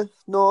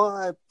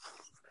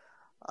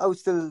 I would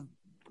still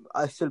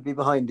be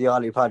behind the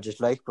Ole project,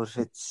 but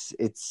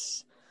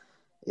it's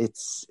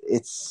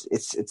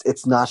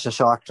not a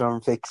short term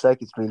fix,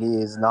 it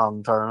really is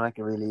long term,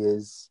 it really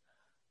is.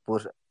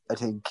 But I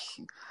think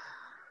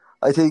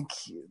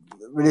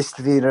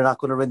realistically they're not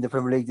going to win the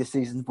Premier League this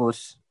season.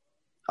 But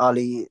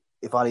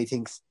if Ole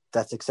thinks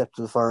that's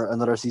acceptable for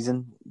another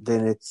season,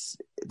 then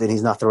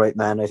he's not the right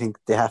man. I think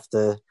they have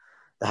to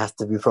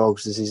be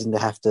progress this season. They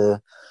have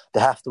to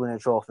win a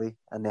trophy,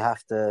 and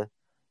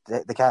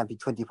they can't be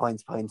 20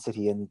 points behind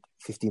City and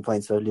 15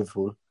 points for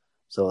Liverpool.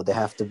 So they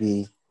have to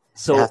be.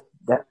 So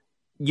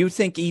you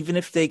think even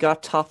if they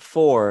got top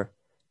 4,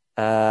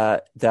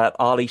 that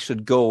Ole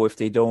should go if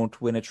they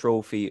don't win a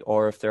trophy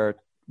or if they're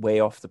way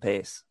off the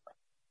pace?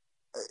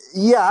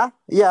 Yeah.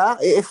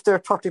 If they're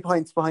 30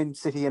 points behind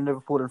City and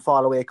Liverpool and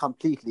fall away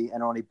completely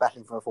and only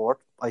battling for a fourth,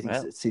 I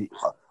think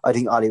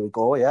Ole would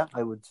go. Yeah,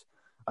 I would.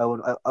 I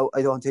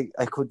don't think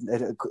it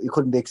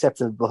couldn't be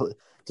acceptable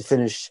to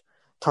finish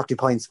 30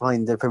 points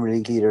behind the Premier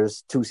League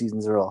leaders 2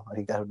 seasons in a row. I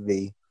think that would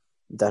be.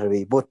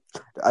 But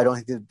I don't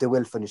think they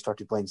will finish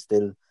 30 points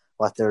still.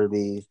 They'll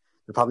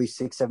probably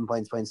 6-7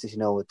 points behind City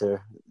now with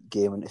their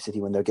game and City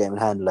when their game in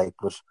hand.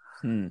 But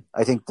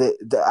I think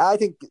I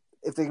think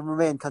if they can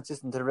remain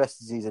consistent to the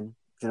rest of the season,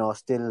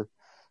 still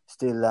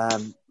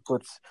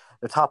but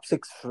the top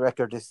 6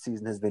 record this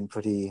season has been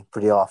pretty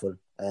awful,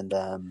 and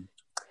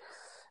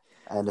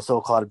the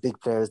so-called big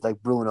players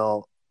like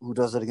Bruno, who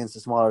does it against the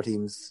smaller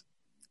teams,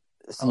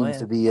 seems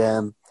to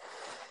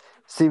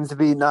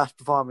be not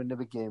performing in the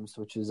big games,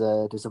 which is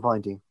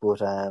disappointing.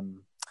 But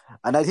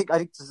and I think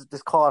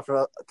this call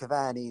for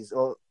Cavani's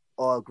all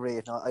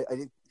great. No,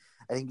 I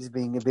think he's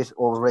being a bit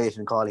overrated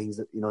in calling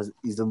he's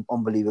done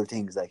unbelievable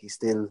things. Like he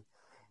still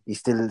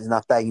is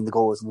not bagging the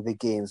goals in the big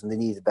games when they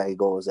need to bag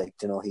goals. Like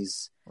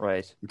he's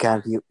right. You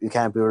can't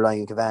be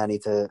relying on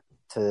Cavani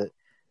to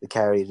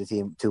carry the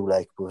team too.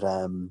 Like, but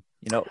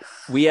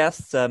we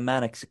asked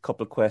Mannix a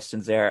couple of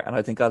questions there, and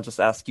I think I'll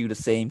just ask you the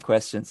same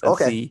questions and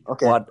see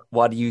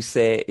what you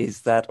say.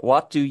 Is that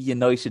what do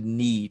United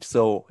need?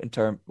 So in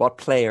terms, what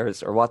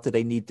players or what do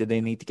they need? Do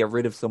they need to get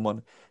rid of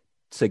someone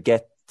to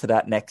get to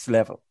that next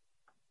level?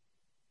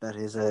 That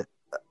is a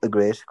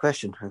great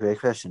question.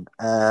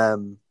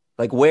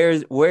 Like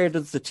where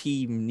does the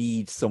team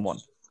need someone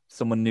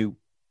new?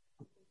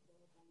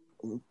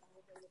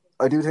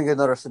 I do think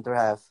another centre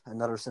half,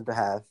 and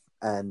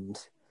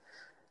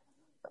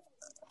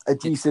a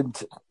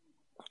decent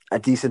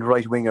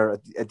right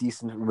winger, a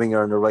decent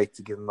winger on the right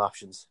to give him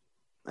options.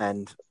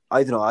 And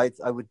I don't know,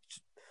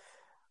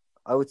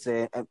 I would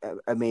say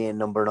a main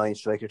number 9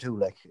 striker too.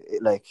 Like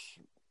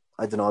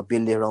I don't know, a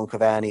build around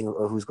Cavani,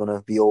 or who's going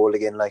to be old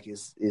again. Like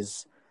is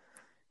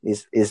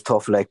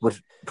tough. Like, but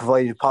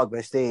provided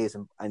Pogba stays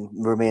and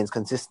remains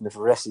consistent for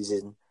the rest of the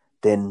season,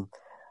 then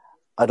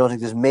I don't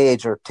think there's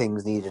major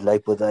things needed.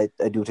 Like, but I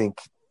do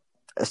think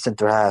a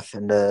centre half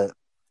and a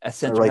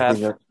centre half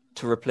winger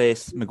to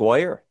replace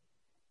Maguire.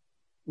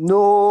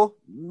 No,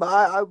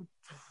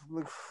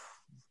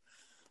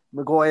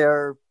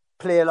 Maguire,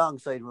 play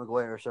alongside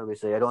Maguire, shall we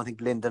say. I don't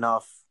think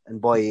Lindelof and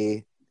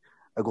Boye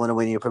are going to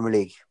win your Premier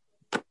League,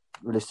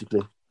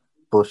 realistically.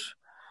 But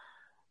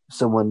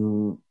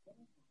someone,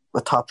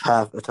 a top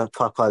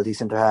quality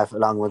centre half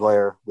along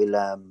Maguire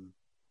will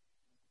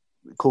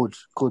could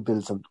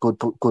build some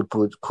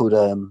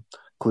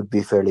could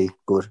be fairly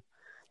good.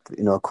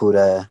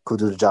 Could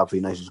do the job for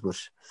United. But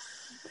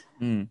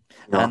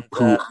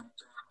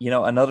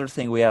another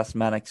thing we asked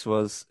Mannix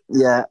was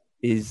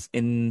is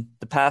in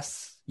the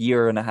past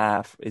year and a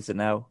half, is it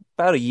now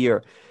about a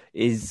year,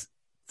 is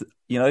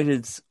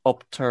United's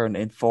upturn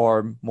in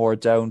form more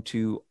down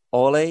to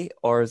Ole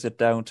or is it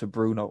down to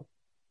Bruno?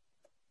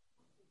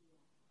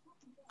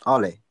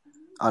 Ole.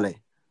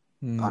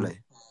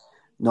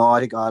 No, I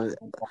think Ole.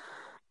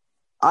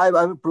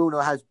 Bruno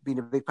has been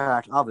a big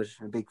part of it,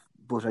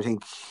 but I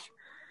think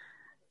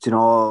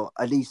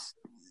at least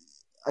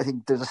I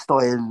think there's a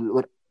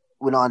style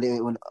when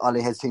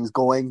Ole has things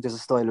going. There's a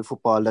style of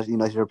football that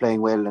United are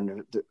playing well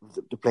and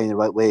they're playing the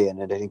right way.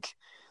 And I think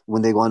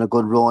when they go on a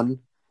good run,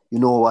 you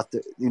know what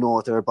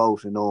they're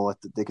about,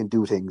 they can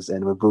do things.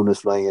 And when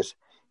Bruno's flying it,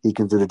 he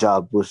can do the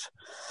job. But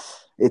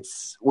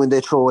it's when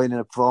they throw in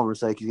a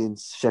performance like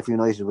against Sheffield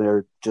United,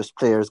 where just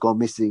players go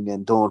missing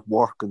and don't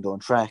work and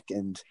don't track,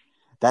 and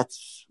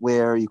that's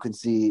where you can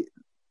see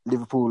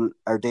Liverpool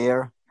are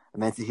there,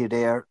 Man City are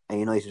there, and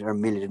United are a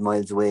million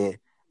miles away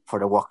for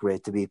their work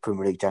rate to be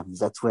Premier League champions.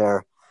 That's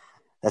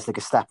like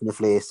a slap in the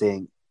face,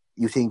 saying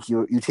you think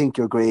you're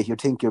great, you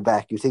think you're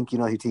back, you think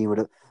your team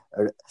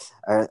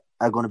are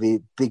going to be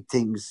big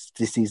things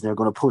this season. They're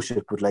going to push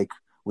it, but like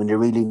when they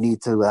really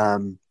need to,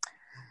 when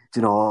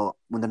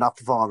they're not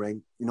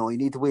performing, you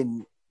need to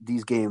win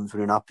these games when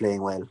you're not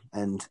playing well.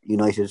 And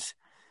United,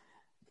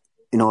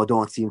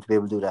 don't seem to be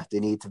able to do that. They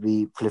need to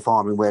be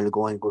performing well,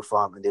 going in good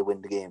form, and they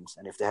win the games.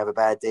 And if they have a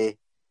bad day,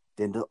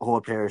 then the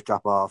whole players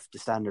drop off, the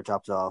standard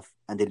drops off,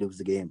 and they lose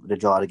the game. They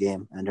draw the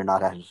game, and they're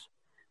not at it.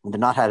 When they're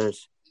not at it,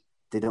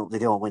 they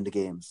don't win the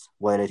games.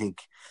 While I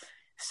think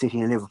City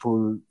and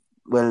Liverpool,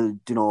 well,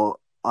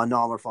 on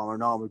normal form or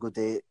normal good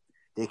day,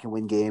 they can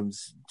win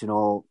games.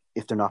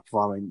 If they're not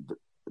performing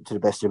to the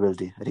best of their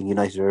ability. I think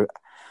United are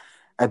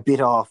a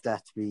bit off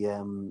that to be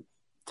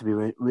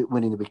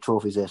winning the big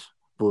trophies yet,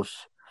 but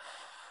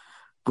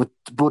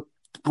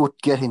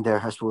getting there,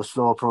 I suppose,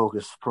 slow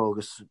progress.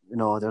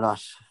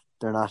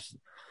 They're not.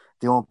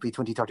 They won't be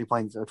 20, 30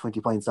 points or 20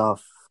 points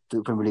off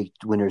the Premier League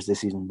winners this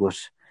season, but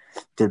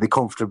they'll be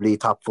comfortably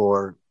top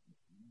 4.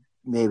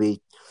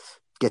 Maybe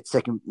get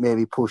second.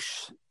 Maybe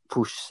push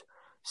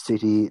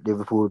City,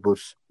 Liverpool, but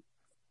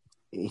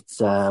it's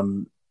a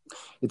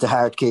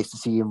hard case to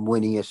see him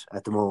winning it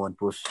at the moment.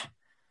 But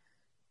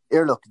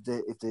look,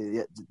 if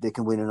they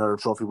can win another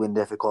trophy, win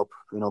the FA Cup,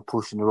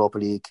 push in the Europa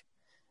League,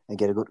 and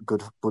get a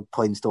good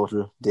points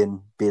total,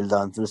 then build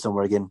on to the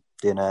summer again.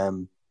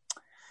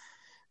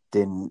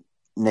 Then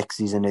next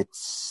season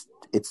it's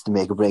to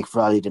make a break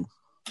for Ali. Then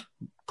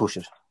push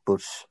it.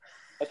 But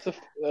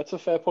that's a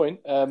fair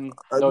point. They're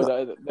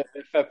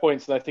fair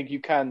points, and I think you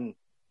can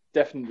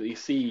definitely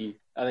see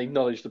and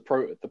acknowledge the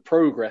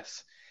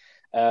progress.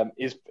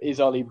 Is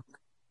Ali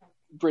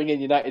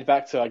bringing United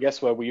back to, I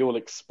guess, where we all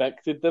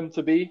expected them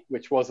to be,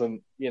 which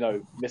wasn't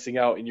missing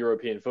out in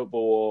European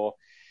football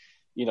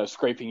or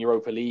scraping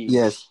Europa League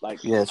years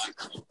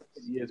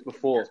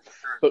before.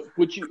 But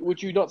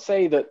would you not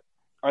say that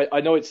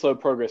I know it's slow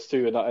progress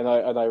too, and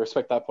I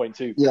respect that point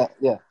too. Yeah.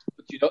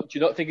 But do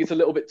you not think it's a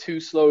little bit too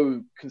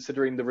slow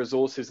considering the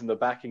resources and the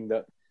backing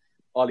that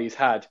Ollie's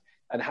had,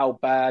 and how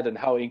bad and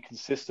how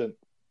inconsistent,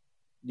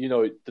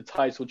 the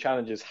title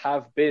challenges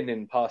have been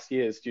in past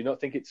years? Do you not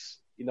think it's,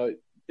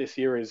 this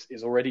year is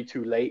already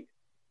too late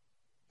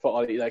for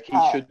Ollie? Like, he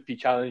should be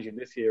challenging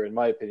this year, in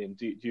my opinion.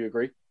 Do you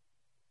agree?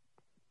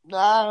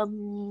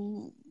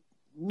 No.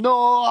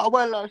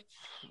 Well,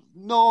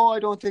 no, I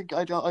don't think.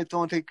 I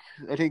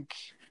think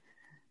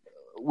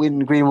when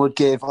Greenwood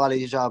gave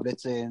Ollie a job,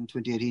 let's say in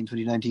 2018,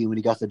 2019, when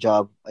he got the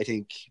job, I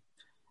think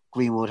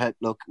Greenwood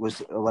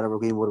whatever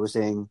Greenwood was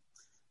saying.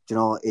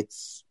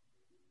 It's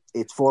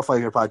 4 or 5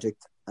 year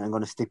project, and I'm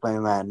going to stick by my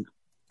man,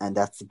 and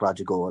that's the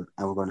project goal.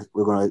 And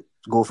we're gonna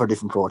go for a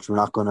different approach. We're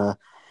not gonna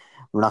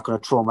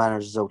throw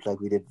managers out like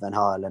we did Van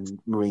Gaal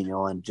and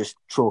Mourinho and just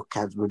throw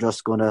cabs.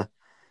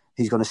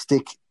 He's gonna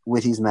stick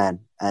with his man,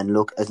 and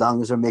look, as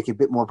long as they're making a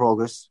bit more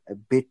progress, a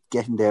bit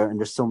getting there, and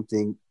there's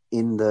something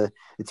in the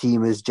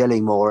team is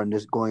gelling more, and they're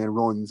going on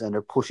runs, and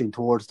they're pushing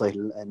towards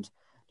title, and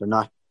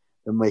they're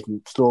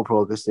making slow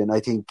progress. Then I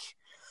think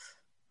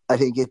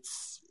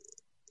it's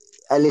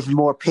a little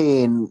more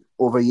pain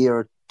over a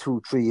year,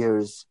 2-3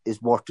 years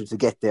is worth it to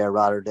get there,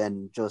 rather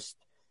than just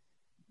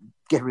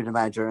get rid of the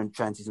manager and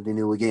try something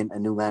new again, a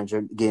new manager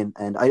again.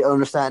 And I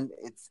understand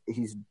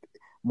his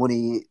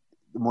money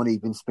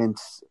been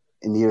spent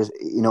in the years,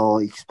 you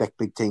expect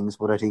big things,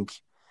 but I think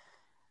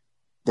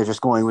they're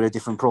just going with a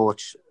different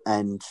approach.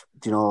 And,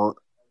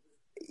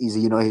 he's a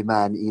United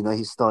man,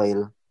 his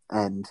style,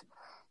 and,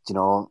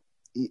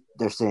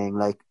 they're saying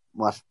like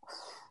what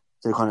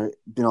they're kind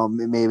of,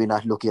 maybe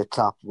not looking at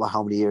Klopp,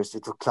 how many years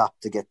it took Klopp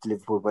to get to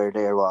Liverpool where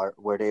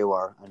they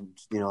were, and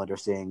they're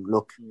saying,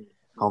 look,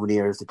 how many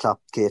years did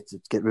Klopp get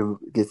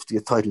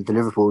title to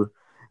Liverpool,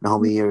 and how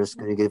many years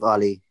can you give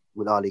Ollie?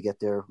 Will Ollie get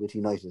there with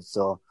United?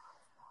 So,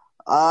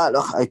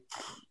 look,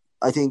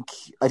 I think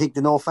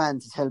the no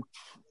fans has helped.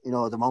 The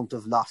amount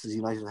of losses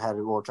United have had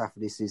at Old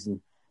Trafford this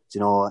season,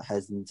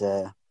 hasn't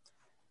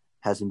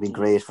been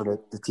great for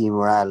the team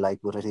morale. Like,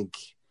 but I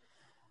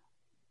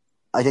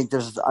think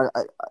there's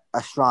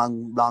a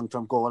strong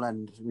long-term goal,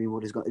 and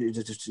Greenwood is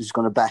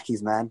going to back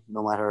his man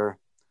no matter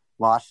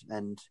what.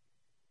 And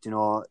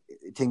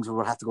things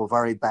would have to go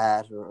very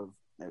bad or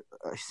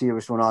a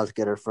serious run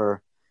altogether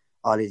for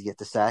Ollie to get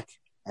the sack.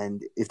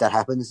 And if that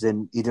happens,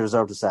 then he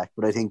deserves the sack.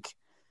 But I think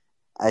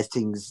as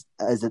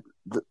the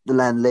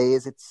land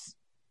lays,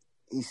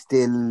 he's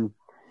still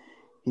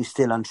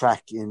on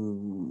track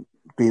even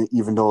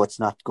though it's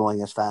not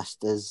going as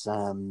fast as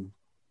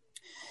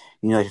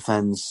United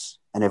fans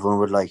and everyone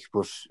would like.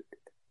 But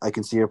I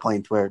can see your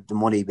point where the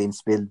money being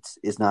spent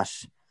is not.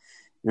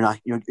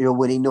 You're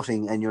winning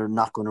nothing, and you're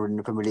not going to win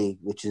the Premier League,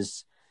 which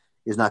is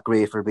not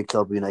great for a big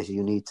club. United,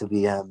 you need to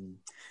be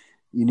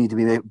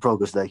making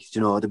progress. Like,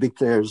 the big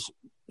players.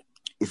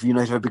 If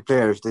United have big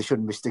players, they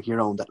shouldn't be sticking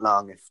around that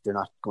long if they're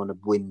not going to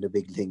win the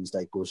big things.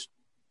 Like, but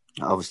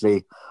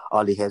obviously,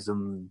 Ollie has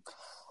the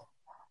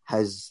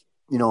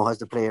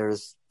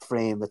players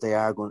frame that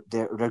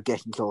they're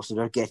getting closer,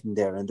 they're getting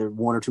there, and they're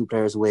 1 or 2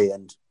 players away.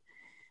 And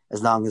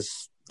as long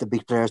as the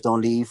big players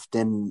don't leave,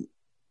 then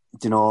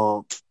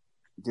they're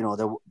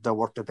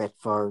worth the bet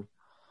for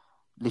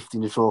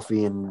lifting the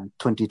trophy in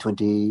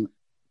 2022.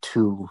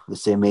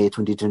 Let's say May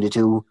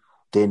 2022.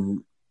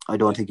 Then I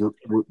don't think it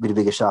would be the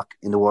biggest shock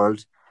in the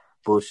world,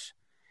 but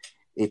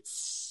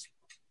it's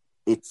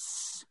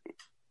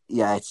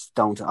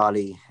down to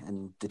Ollie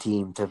and the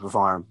team to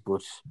perform.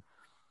 But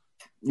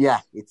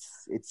yeah,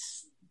 it's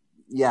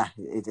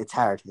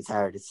hard. It's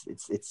hard. It's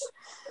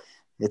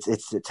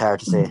hard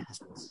to say.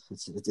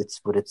 It's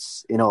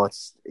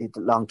a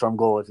long-term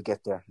goal to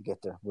get there.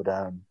 But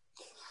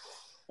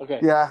okay.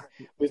 Yeah.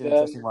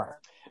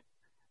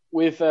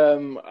 With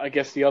I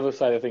guess the other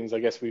side of things, I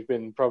guess we've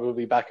been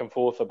probably back and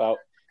forth about.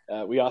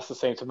 We asked the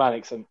same to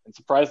Mannix, and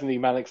surprisingly,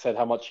 Mannix said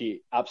how much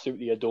he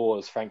absolutely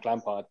adores Frank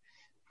Lampard.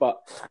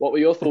 But what were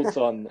your thoughts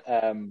on?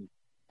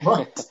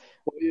 What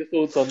were your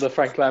thoughts on the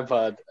Frank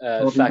Lampard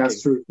sacking?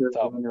 That's true. I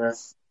don't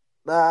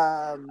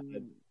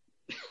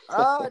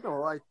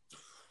know.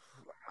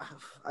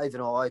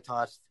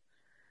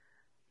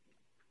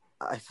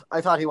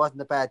 I thought he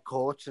wasn't a bad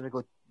coach and a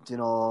good,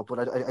 but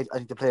I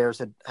think the players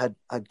had kind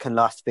of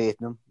lost faith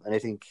in him, and I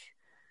think,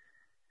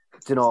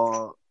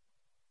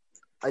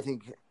 I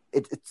think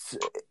it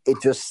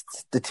just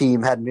the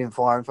team hadn't been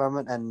formed from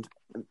it, and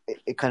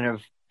it kind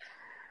of.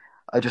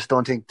 I just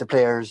don't think the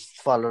players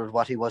followed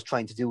what he was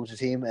trying to do with the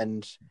team,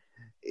 and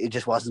it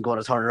just wasn't going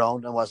to turn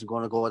around and wasn't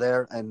going to go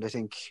there. And I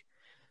think,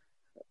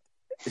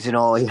 he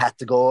had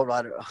to go.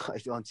 Rather, I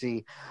don't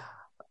see.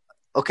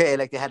 Okay,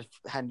 like they had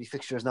handy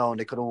fixtures now,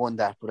 and they could have won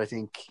that. But I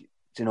think,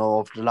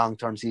 over the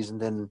long-term season,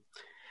 then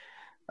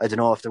I don't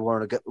know if they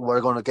were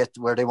going to get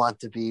where they want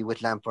to be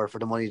with Lampard for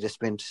the money they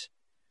spent,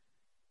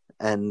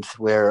 and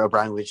where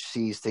Abramovich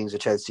sees things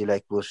at Chelsea.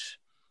 Like, but.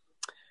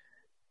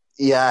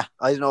 Yeah,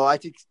 I don't know. I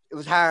think it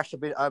was a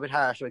bit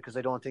harsh, because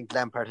I don't think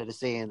Lampard had a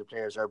say in the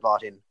players that are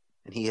brought in,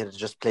 and he had to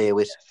just play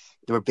with.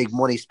 There were big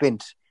money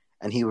spent,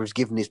 and he was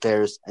given these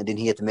players, and then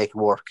he had to make it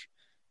work,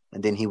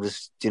 and then he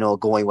was,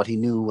 going what he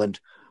knew and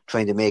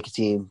trying to make a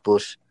team.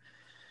 But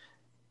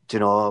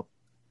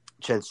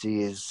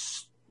Chelsea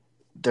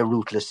they're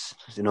ruthless.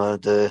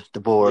 The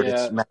board,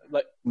 it's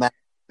man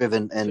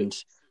driven, and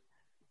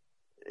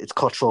it's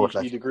cutthroat.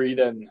 You'd agree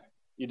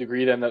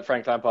then that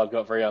Frank Lampard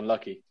got very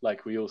unlucky,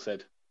 like we all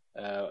said.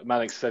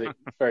 Mannix said it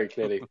very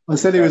clearly. I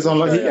said he was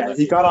unlucky.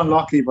 He got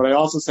unlucky, but I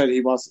also said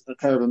he was a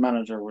terrible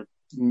manager with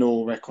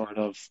no record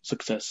of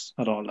success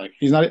at all. Like,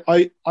 he's not.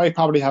 I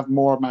probably have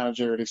more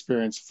managerial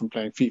experience from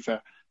playing FIFA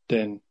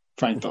than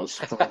Frank does.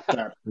 He shouldn't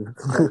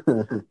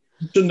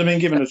have been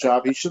given a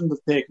job. He shouldn't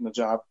have taken the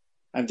job,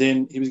 and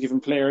then he was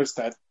given players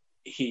that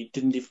he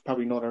didn't even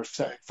probably know their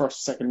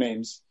first, second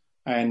names,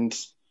 and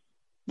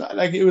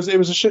like it was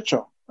a shit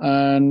show,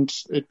 and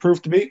it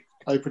proved to be.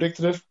 I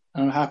predicted it,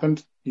 and it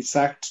happened. He's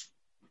sacked.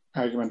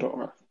 Argument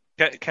over.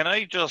 Can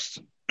I just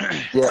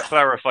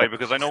clarify,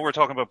 because I know we're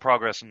talking about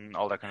progress and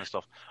all that kind of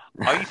stuff.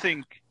 I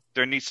think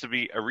there needs to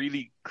be a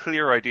really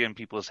clear idea in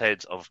people's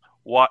heads of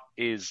what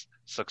is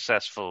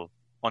successful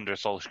under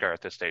Solskjaer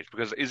at this stage.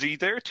 Because is he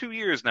there 2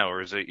 years now,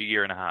 or is it a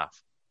year and a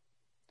half?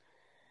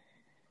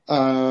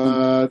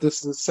 This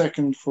is the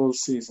second full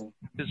season.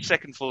 His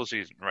second full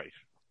season, right?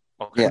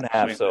 Okay.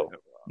 2.5, so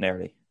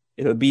nearly.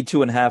 It'll be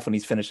 2.5 when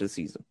he's finished the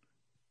season.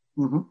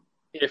 Mm-hmm.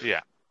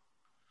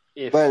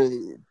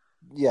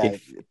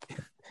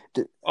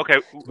 Okay,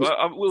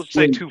 we'll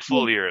say 2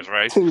 full years,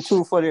 right?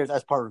 Two full years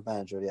as permanent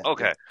manager, yeah.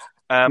 Okay.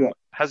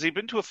 Has he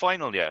been to a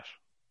final yet?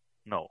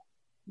 No.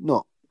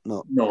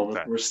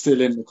 Okay. We're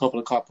still in a couple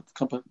of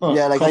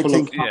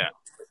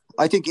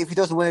I think if he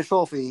doesn't win a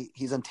trophy,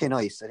 he's on thin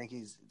ice. I think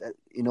he's,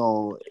 he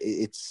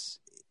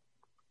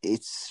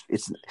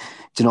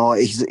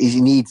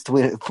needs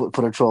to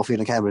put a trophy in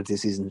the cabinet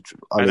this season.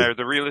 And are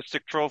the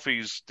realistic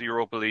trophies the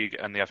Europa League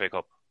and the FA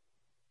Cup?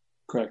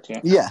 Correct, yeah.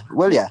 Yeah,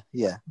 well, yeah.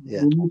 We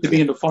need to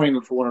be in the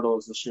final for one of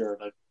those this year.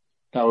 Like,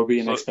 that would be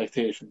an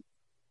expectation.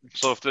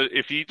 So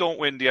if you don't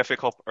win the FA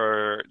Cup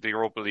or the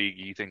Europa League,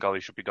 you think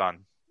Ollie should be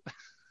gone?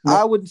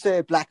 I wouldn't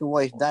say black and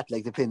white. That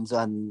depends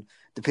on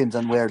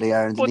where they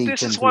are in the league.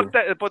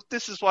 But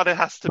this is what it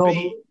has to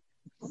be.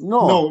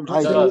 No,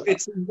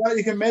 it's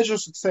you can measure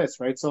success,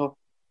 right? So,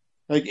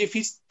 like, if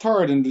he's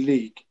third in the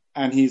league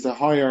and he's a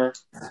higher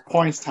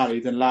points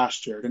tally than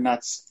last year, then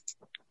that's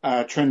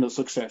a trend of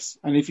success.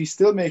 And if he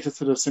still makes it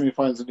to the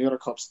semi-finals in the other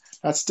cups,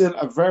 that's still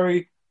a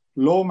very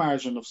low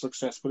margin of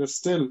success, but it's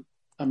still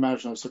a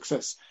margin of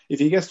success. If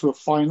he gets to a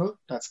final,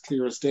 that's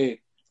clear as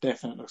day,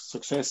 definite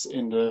success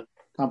in the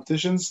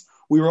competitions.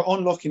 We were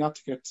unlucky not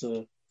to get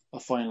to a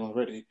final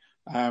already,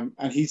 and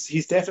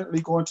he's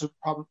definitely going to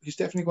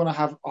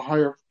have a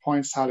higher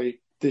points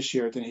tally this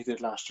year than he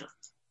did last year,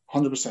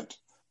 100%.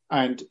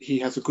 And he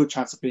has a good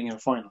chance of being in a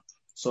final.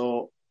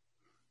 So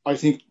I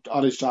think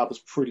Ollie's job is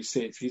pretty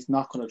safe. He's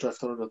not going to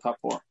drift out of the top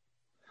 4.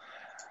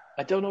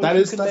 I don't know. That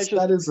is in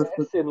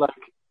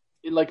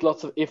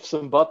lots of ifs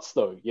and buts,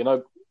 though.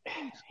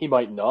 He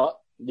might not.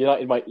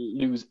 He might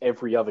lose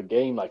every other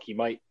game. Like, he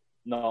might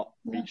not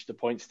reach the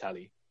points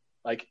tally.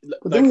 Like,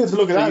 then you have to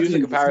look at use a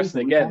comparison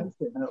again.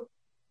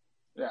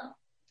 Yeah.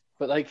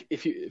 But like,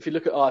 if you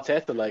look at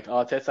Arteta, like,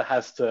 Arteta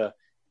has to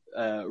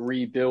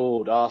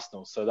rebuild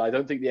Arsenal, so I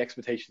don't think the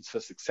expectations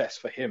for success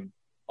for him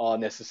are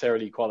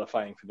necessarily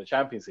qualifying for the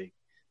Champions League.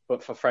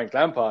 But for Frank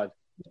Lampard,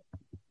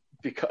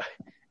 because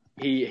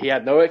he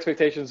had no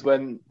expectations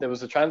when there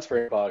was a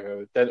transfer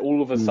embargo, then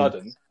all of a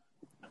sudden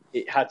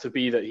it had to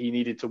be that he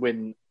needed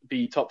to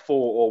be top 4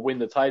 or win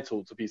the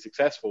title to be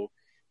successful.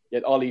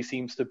 Yet Ollie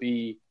seems to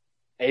be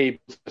able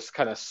to just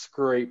kind of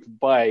scrape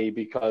by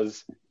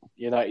because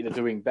United are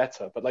doing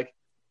better. But like,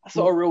 that's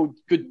not a real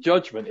good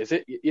judgment, is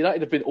it?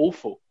 United have been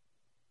awful.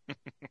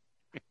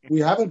 We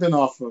haven't been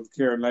awful,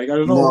 Kieran. Like, I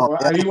don't know. No.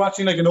 Are you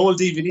watching like an old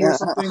DVD or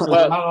something?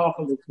 Well, not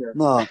awful this year.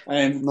 No.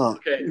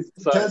 Okay.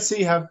 So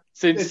Chelsea have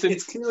since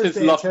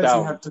lockdown.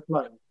 Chelsea have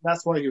declined.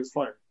 That's why he was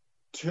fired.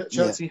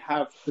 Chelsea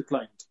have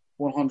declined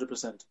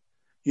 100%.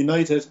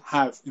 United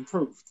have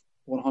improved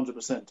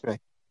 100%. Right.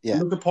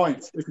 Yeah. Look at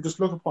points. If you just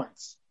look at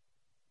points,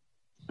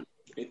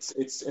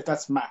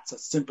 that's maths.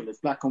 It's simple. It's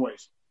black and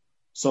white.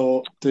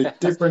 So the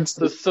difference.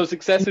 So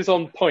success is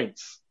on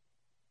points.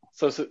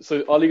 So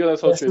Ole Gunnar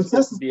Solskjaer is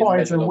supposed to be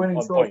points and winning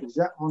trophies.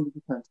 Yeah,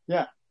 100%.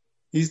 Yeah,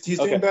 he's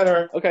doing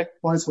better. Okay.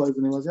 Points wise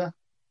than he was. Yeah.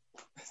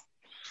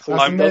 So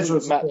if he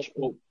doesn't match.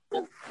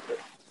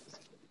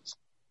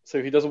 So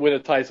if he doesn't win a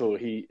title,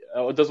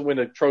 or doesn't win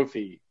a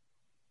trophy,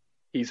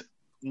 he's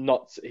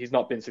not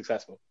been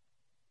successful.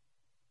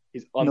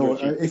 He's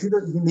if he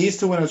needs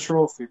to win a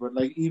trophy, but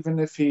like, even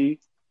if he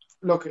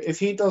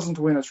doesn't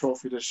win a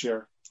trophy this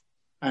year,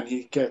 and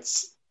he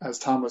gets, as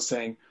Tom was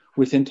saying,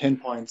 within 10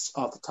 points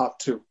of the top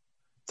 2,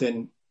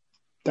 then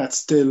that's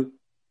still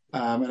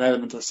an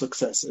element of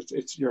success.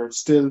 You're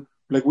still,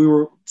 like, we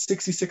were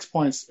 66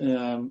 points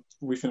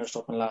we finished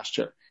up in last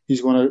year.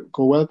 He's going to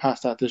go well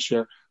past that this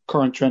year,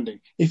 current trending.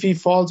 If he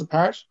falls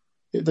apart,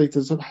 like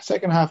the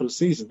second half of the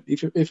season,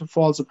 if it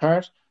falls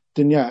apart,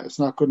 then yeah, it's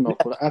not good enough.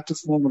 But at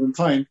this moment in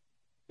time,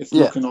 It's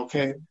looking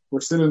okay.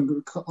 We're still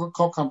in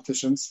cup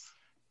competitions.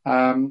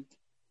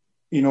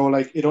 It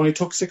only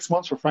took 6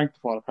 months for Frank to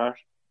fall apart,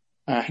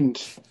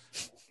 and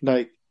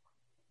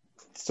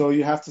so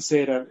you have to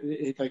say that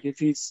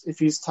if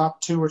he's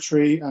top 2 or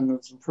 3 and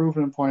it's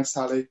improving in points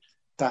tally,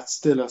 that's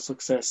still a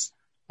success.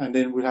 And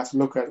then we'll have to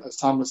look at, as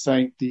Tom was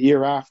saying, the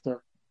year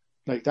after,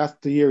 that's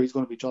the year he's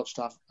going to be judged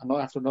on. And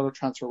not after another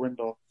transfer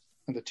window,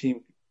 and the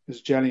team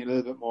is gelling a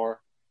little bit more.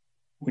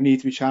 We need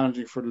to be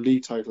challenging for the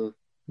league title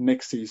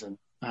next season,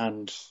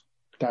 and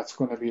that's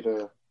going to be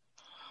the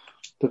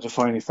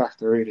defining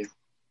factor, really.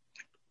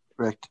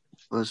 Correct.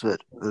 That's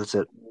it.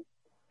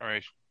 All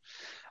right.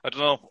 I don't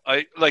know.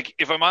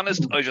 If I'm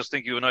honest, I just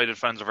think United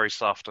fans are very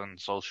soft on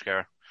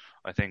Solskjaer.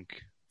 I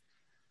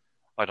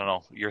don't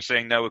know. You're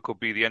saying now it could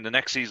be the end of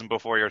next season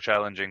before you're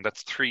challenging.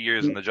 That's 3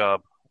 years in the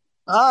job.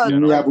 Yeah,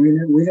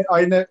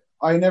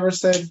 I never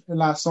said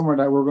last summer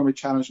that we're going to be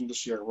challenging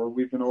this year.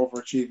 We've been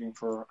overachieving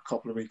for a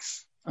couple of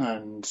weeks,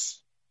 but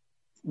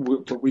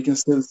we can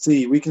still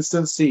see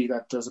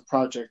that there's a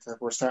project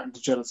that we're starting to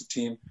gel as a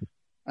team.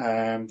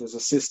 There's a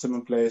system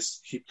in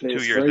place. He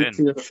plays 2 years very in.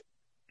 clear.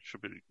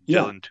 Should be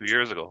gelling 2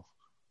 years ago.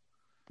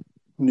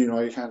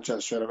 You can't gel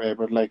straight away,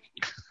 but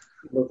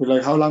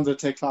how long did it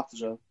take Klopp to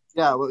gel?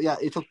 Yeah,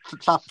 it took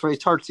Klopp for his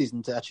 3rd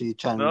season to actually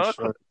challenge.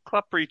 No,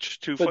 Klopp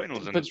reached 2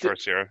 finals in his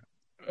first year.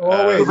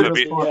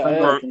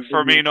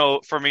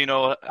 Firmino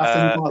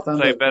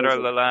played better.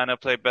 Lallana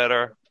played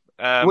better.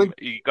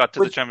 He got to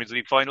the Champions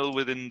League final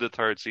within the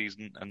 3rd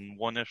season and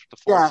won it the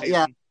 4th season.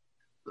 Yeah. It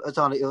was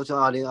only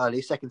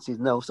 2nd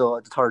season now, so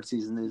the 3rd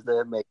season is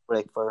the make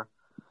break for.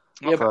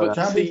 Yeah, but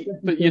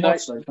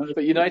United.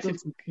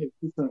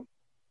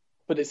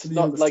 But it's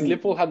not like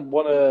Liverpool hadn't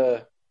won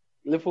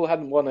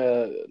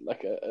a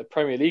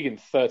Premier League in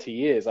 30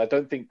 years. I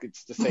don't think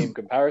it's the same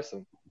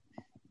comparison.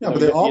 Yeah, but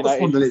they always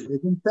won the league.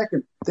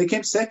 They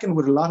came second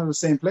with a lot of the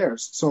same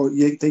players, so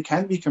they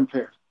can be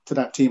compared to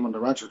that team under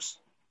Rodgers.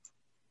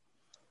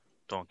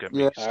 Don't get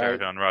me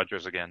started on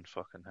Rodgers again.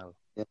 Fucking hell.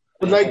 Yeah.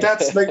 But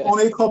that's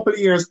only a couple of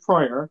years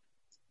prior.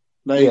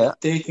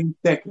 They came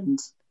second.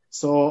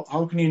 So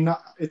how can you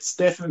not? It's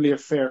definitely a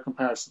fair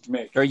comparison to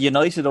make.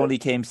 United only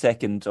came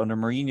second under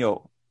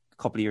Mourinho a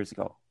couple of years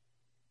ago.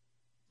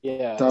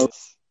 Yeah. But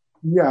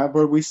we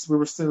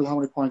were still how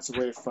many points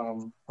away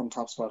from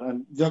top spot,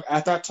 and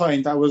at that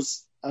time that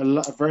was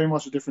very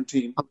much a different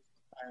team,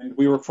 and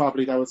we were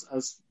probably that was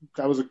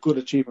a good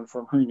achievement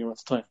for Mourinho at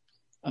the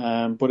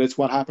time. But it's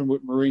what happened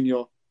with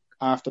Mourinho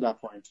after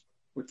that point,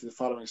 with the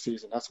following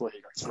season. That's where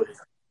he got.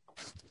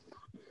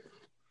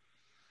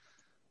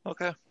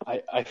 Okay.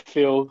 I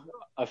feel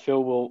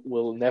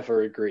we'll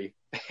never agree.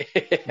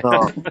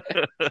 No.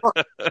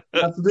 I'll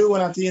have to do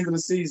one at the end of the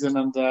season,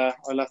 and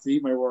I'll have to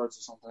eat my words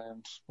or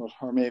something,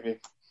 or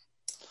maybe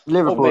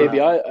Liverpool.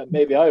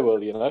 Maybe I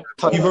will. You've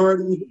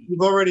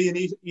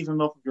already eaten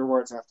enough of your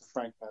words after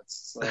Frank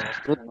Betts. So,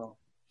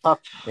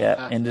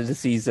 end of the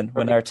season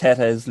when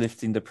Arteta is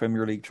lifting the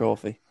Premier League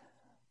trophy,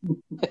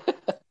 and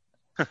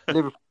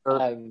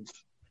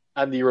the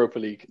Europa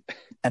League,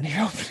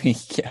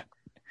 yeah.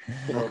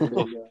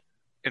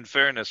 In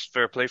fairness,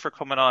 fair play for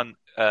coming on,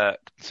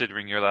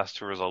 considering your last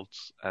 2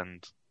 results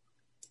and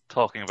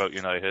talking about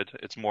United.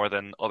 It's more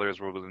than others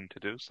were willing to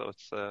do, so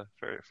it's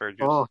fair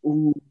juice.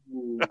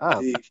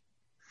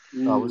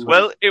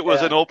 Well, it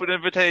was an open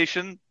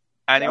invitation.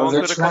 Anyone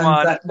could have come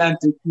on.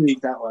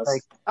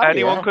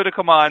 Anyone could have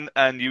come on,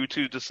 and you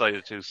two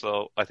decided to.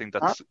 So I think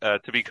that's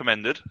to be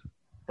commended.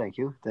 Thank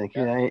you.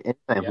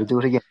 We'll do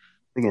it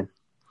again.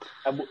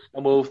 And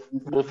we'll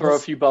throw a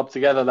few bob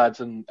together,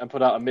 lads, and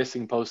put out a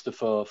missing poster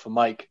for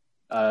Mike.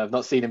 I've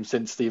not seen him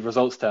since the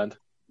results turned.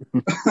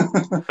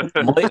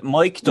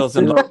 Mike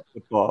doesn't like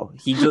football.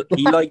 He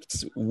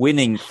likes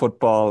winning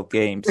football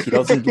games. He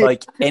doesn't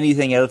like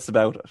anything else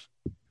about it.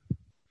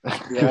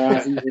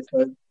 Yeah,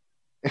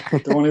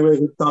 the only way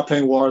he'll stop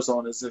playing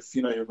Warzone is if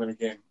you win a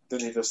game. Then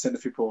he'll just send a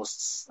few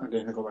posts and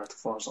then he'll go back to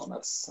Warzone.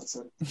 That's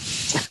it.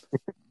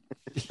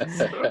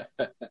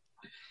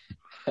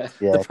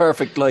 The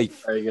perfect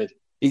life. Very good.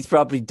 He's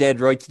probably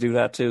dead right to do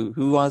that too.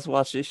 Who wants to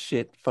watch this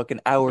shit? Fucking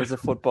hours of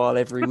football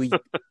every week.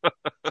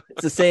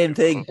 It's the same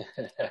thing.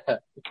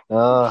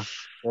 I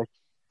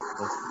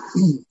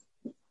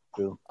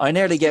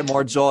nearly get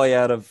more joy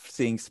out of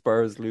seeing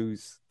Spurs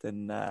lose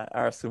than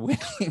Arsenal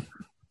winning.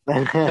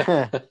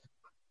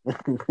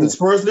 The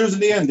Spurs lose in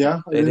the end, yeah?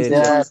 It is.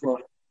 Yeah.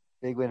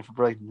 Big win for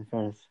Brighton, in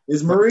fairness.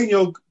 Is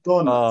Mourinho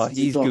done? Oh,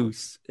 he's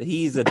goose.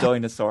 He's a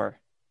dinosaur.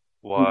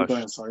 Wow.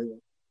 It's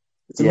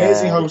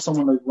amazing how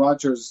someone like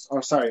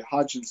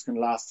Hodgins can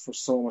last for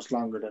so much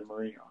longer than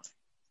Mourinho.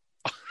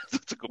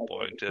 That's a good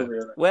point, yeah.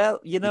 Well,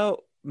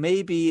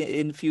 maybe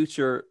in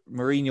future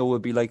Mourinho will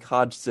be like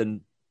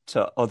Hodgson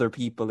to other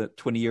people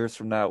 20 years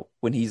from now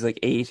when he's like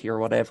 80 or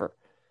whatever.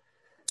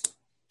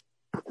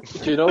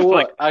 Do you know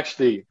what?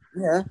 Actually,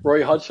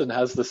 Roy Hodgson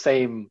has the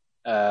same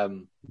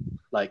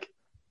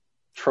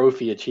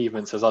trophy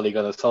achievements as Ole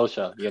Gunnar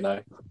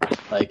Solskjaer,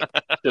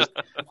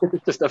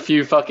 just a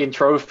few fucking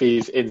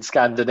trophies in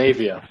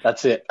Scandinavia.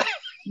 That's it.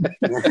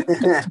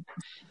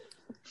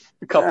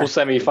 a couple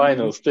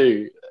semi-finals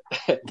too.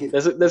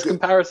 There's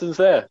comparisons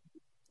there.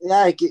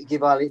 Yeah,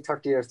 give Ali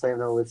 30 years time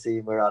now. We'll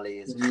see where Ali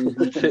is.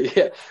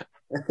 Yeah,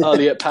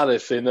 Ali at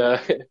Palace in. No,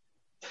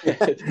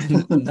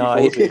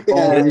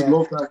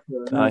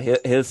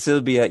 he'll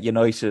still be at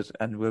United,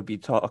 and we'll be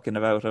talking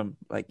about him.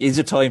 Like, is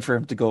it time for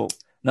him to go?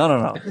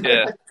 No.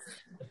 Yeah,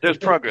 there's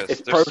progress.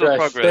 It's There's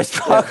progress.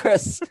 still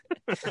progress.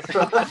 There's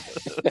progress.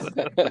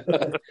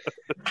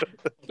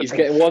 He's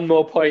getting one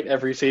more point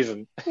every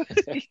season.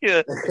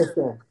 Yeah.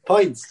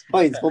 Points.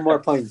 1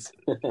 more points.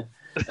 We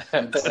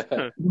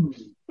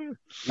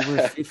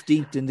were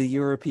 15th in the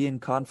European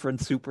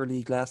Conference Super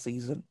League last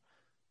season.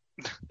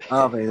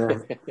 Oh my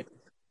God.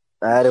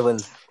 They'll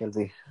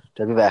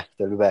be back.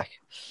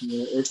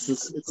 Yeah, it's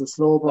a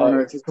slow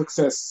burner. It's a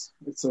success.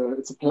 It's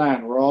a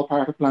plan. We're all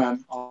part of the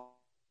plan. All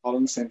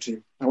on the same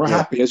team, and we're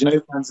happy. As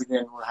United fans,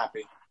 again, we're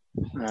happy.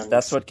 And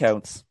that's what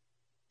counts.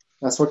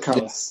 That's what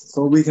counts.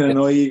 So we can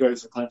annoy you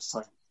guys from time to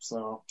time.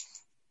 So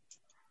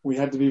we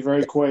had to be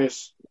very quiet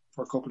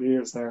for a couple of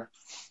years there.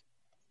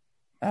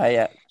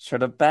 Yeah. Sure,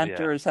 the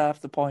banter is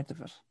half the point of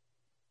it.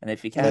 And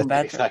if you can't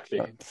banter... Exactly.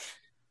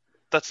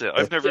 That's it.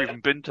 I've never even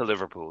been to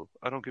Liverpool.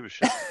 I don't give a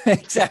shit.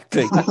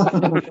 Exactly.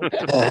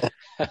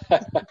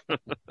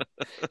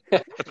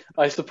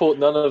 I support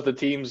none of the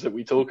teams that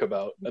we talk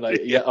about, and I'm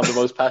the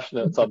most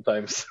passionate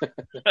sometimes.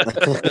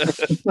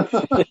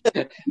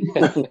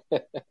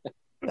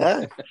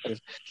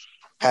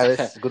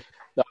 Paris, good.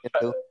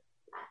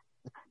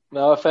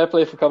 No, fair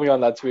play for coming on,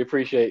 lads. We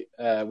appreciate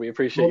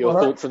your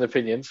thoughts and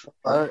opinions.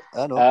 I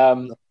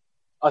know.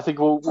 I think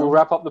we'll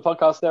wrap up the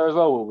podcast there as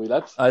well, will we,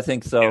 lads? I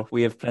think so. Yeah.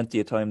 We have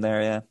plenty of time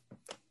there, yeah.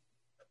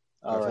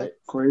 All right.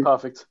 Great.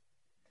 Perfect.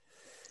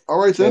 All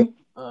right, then.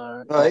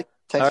 All right.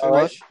 Thanks very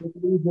much.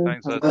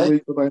 Thanks,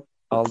 Bye-bye.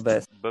 All the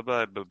best.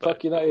 Bye-bye.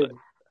 Fuck United.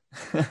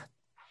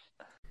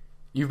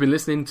 You've been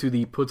listening to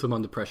the Put 'em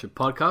Under Pressure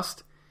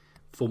podcast.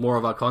 For more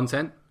of our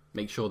content,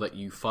 make sure that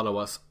you follow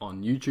us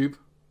on YouTube,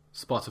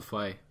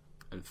 Spotify,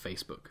 and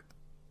Facebook.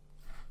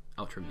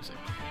 Outro music.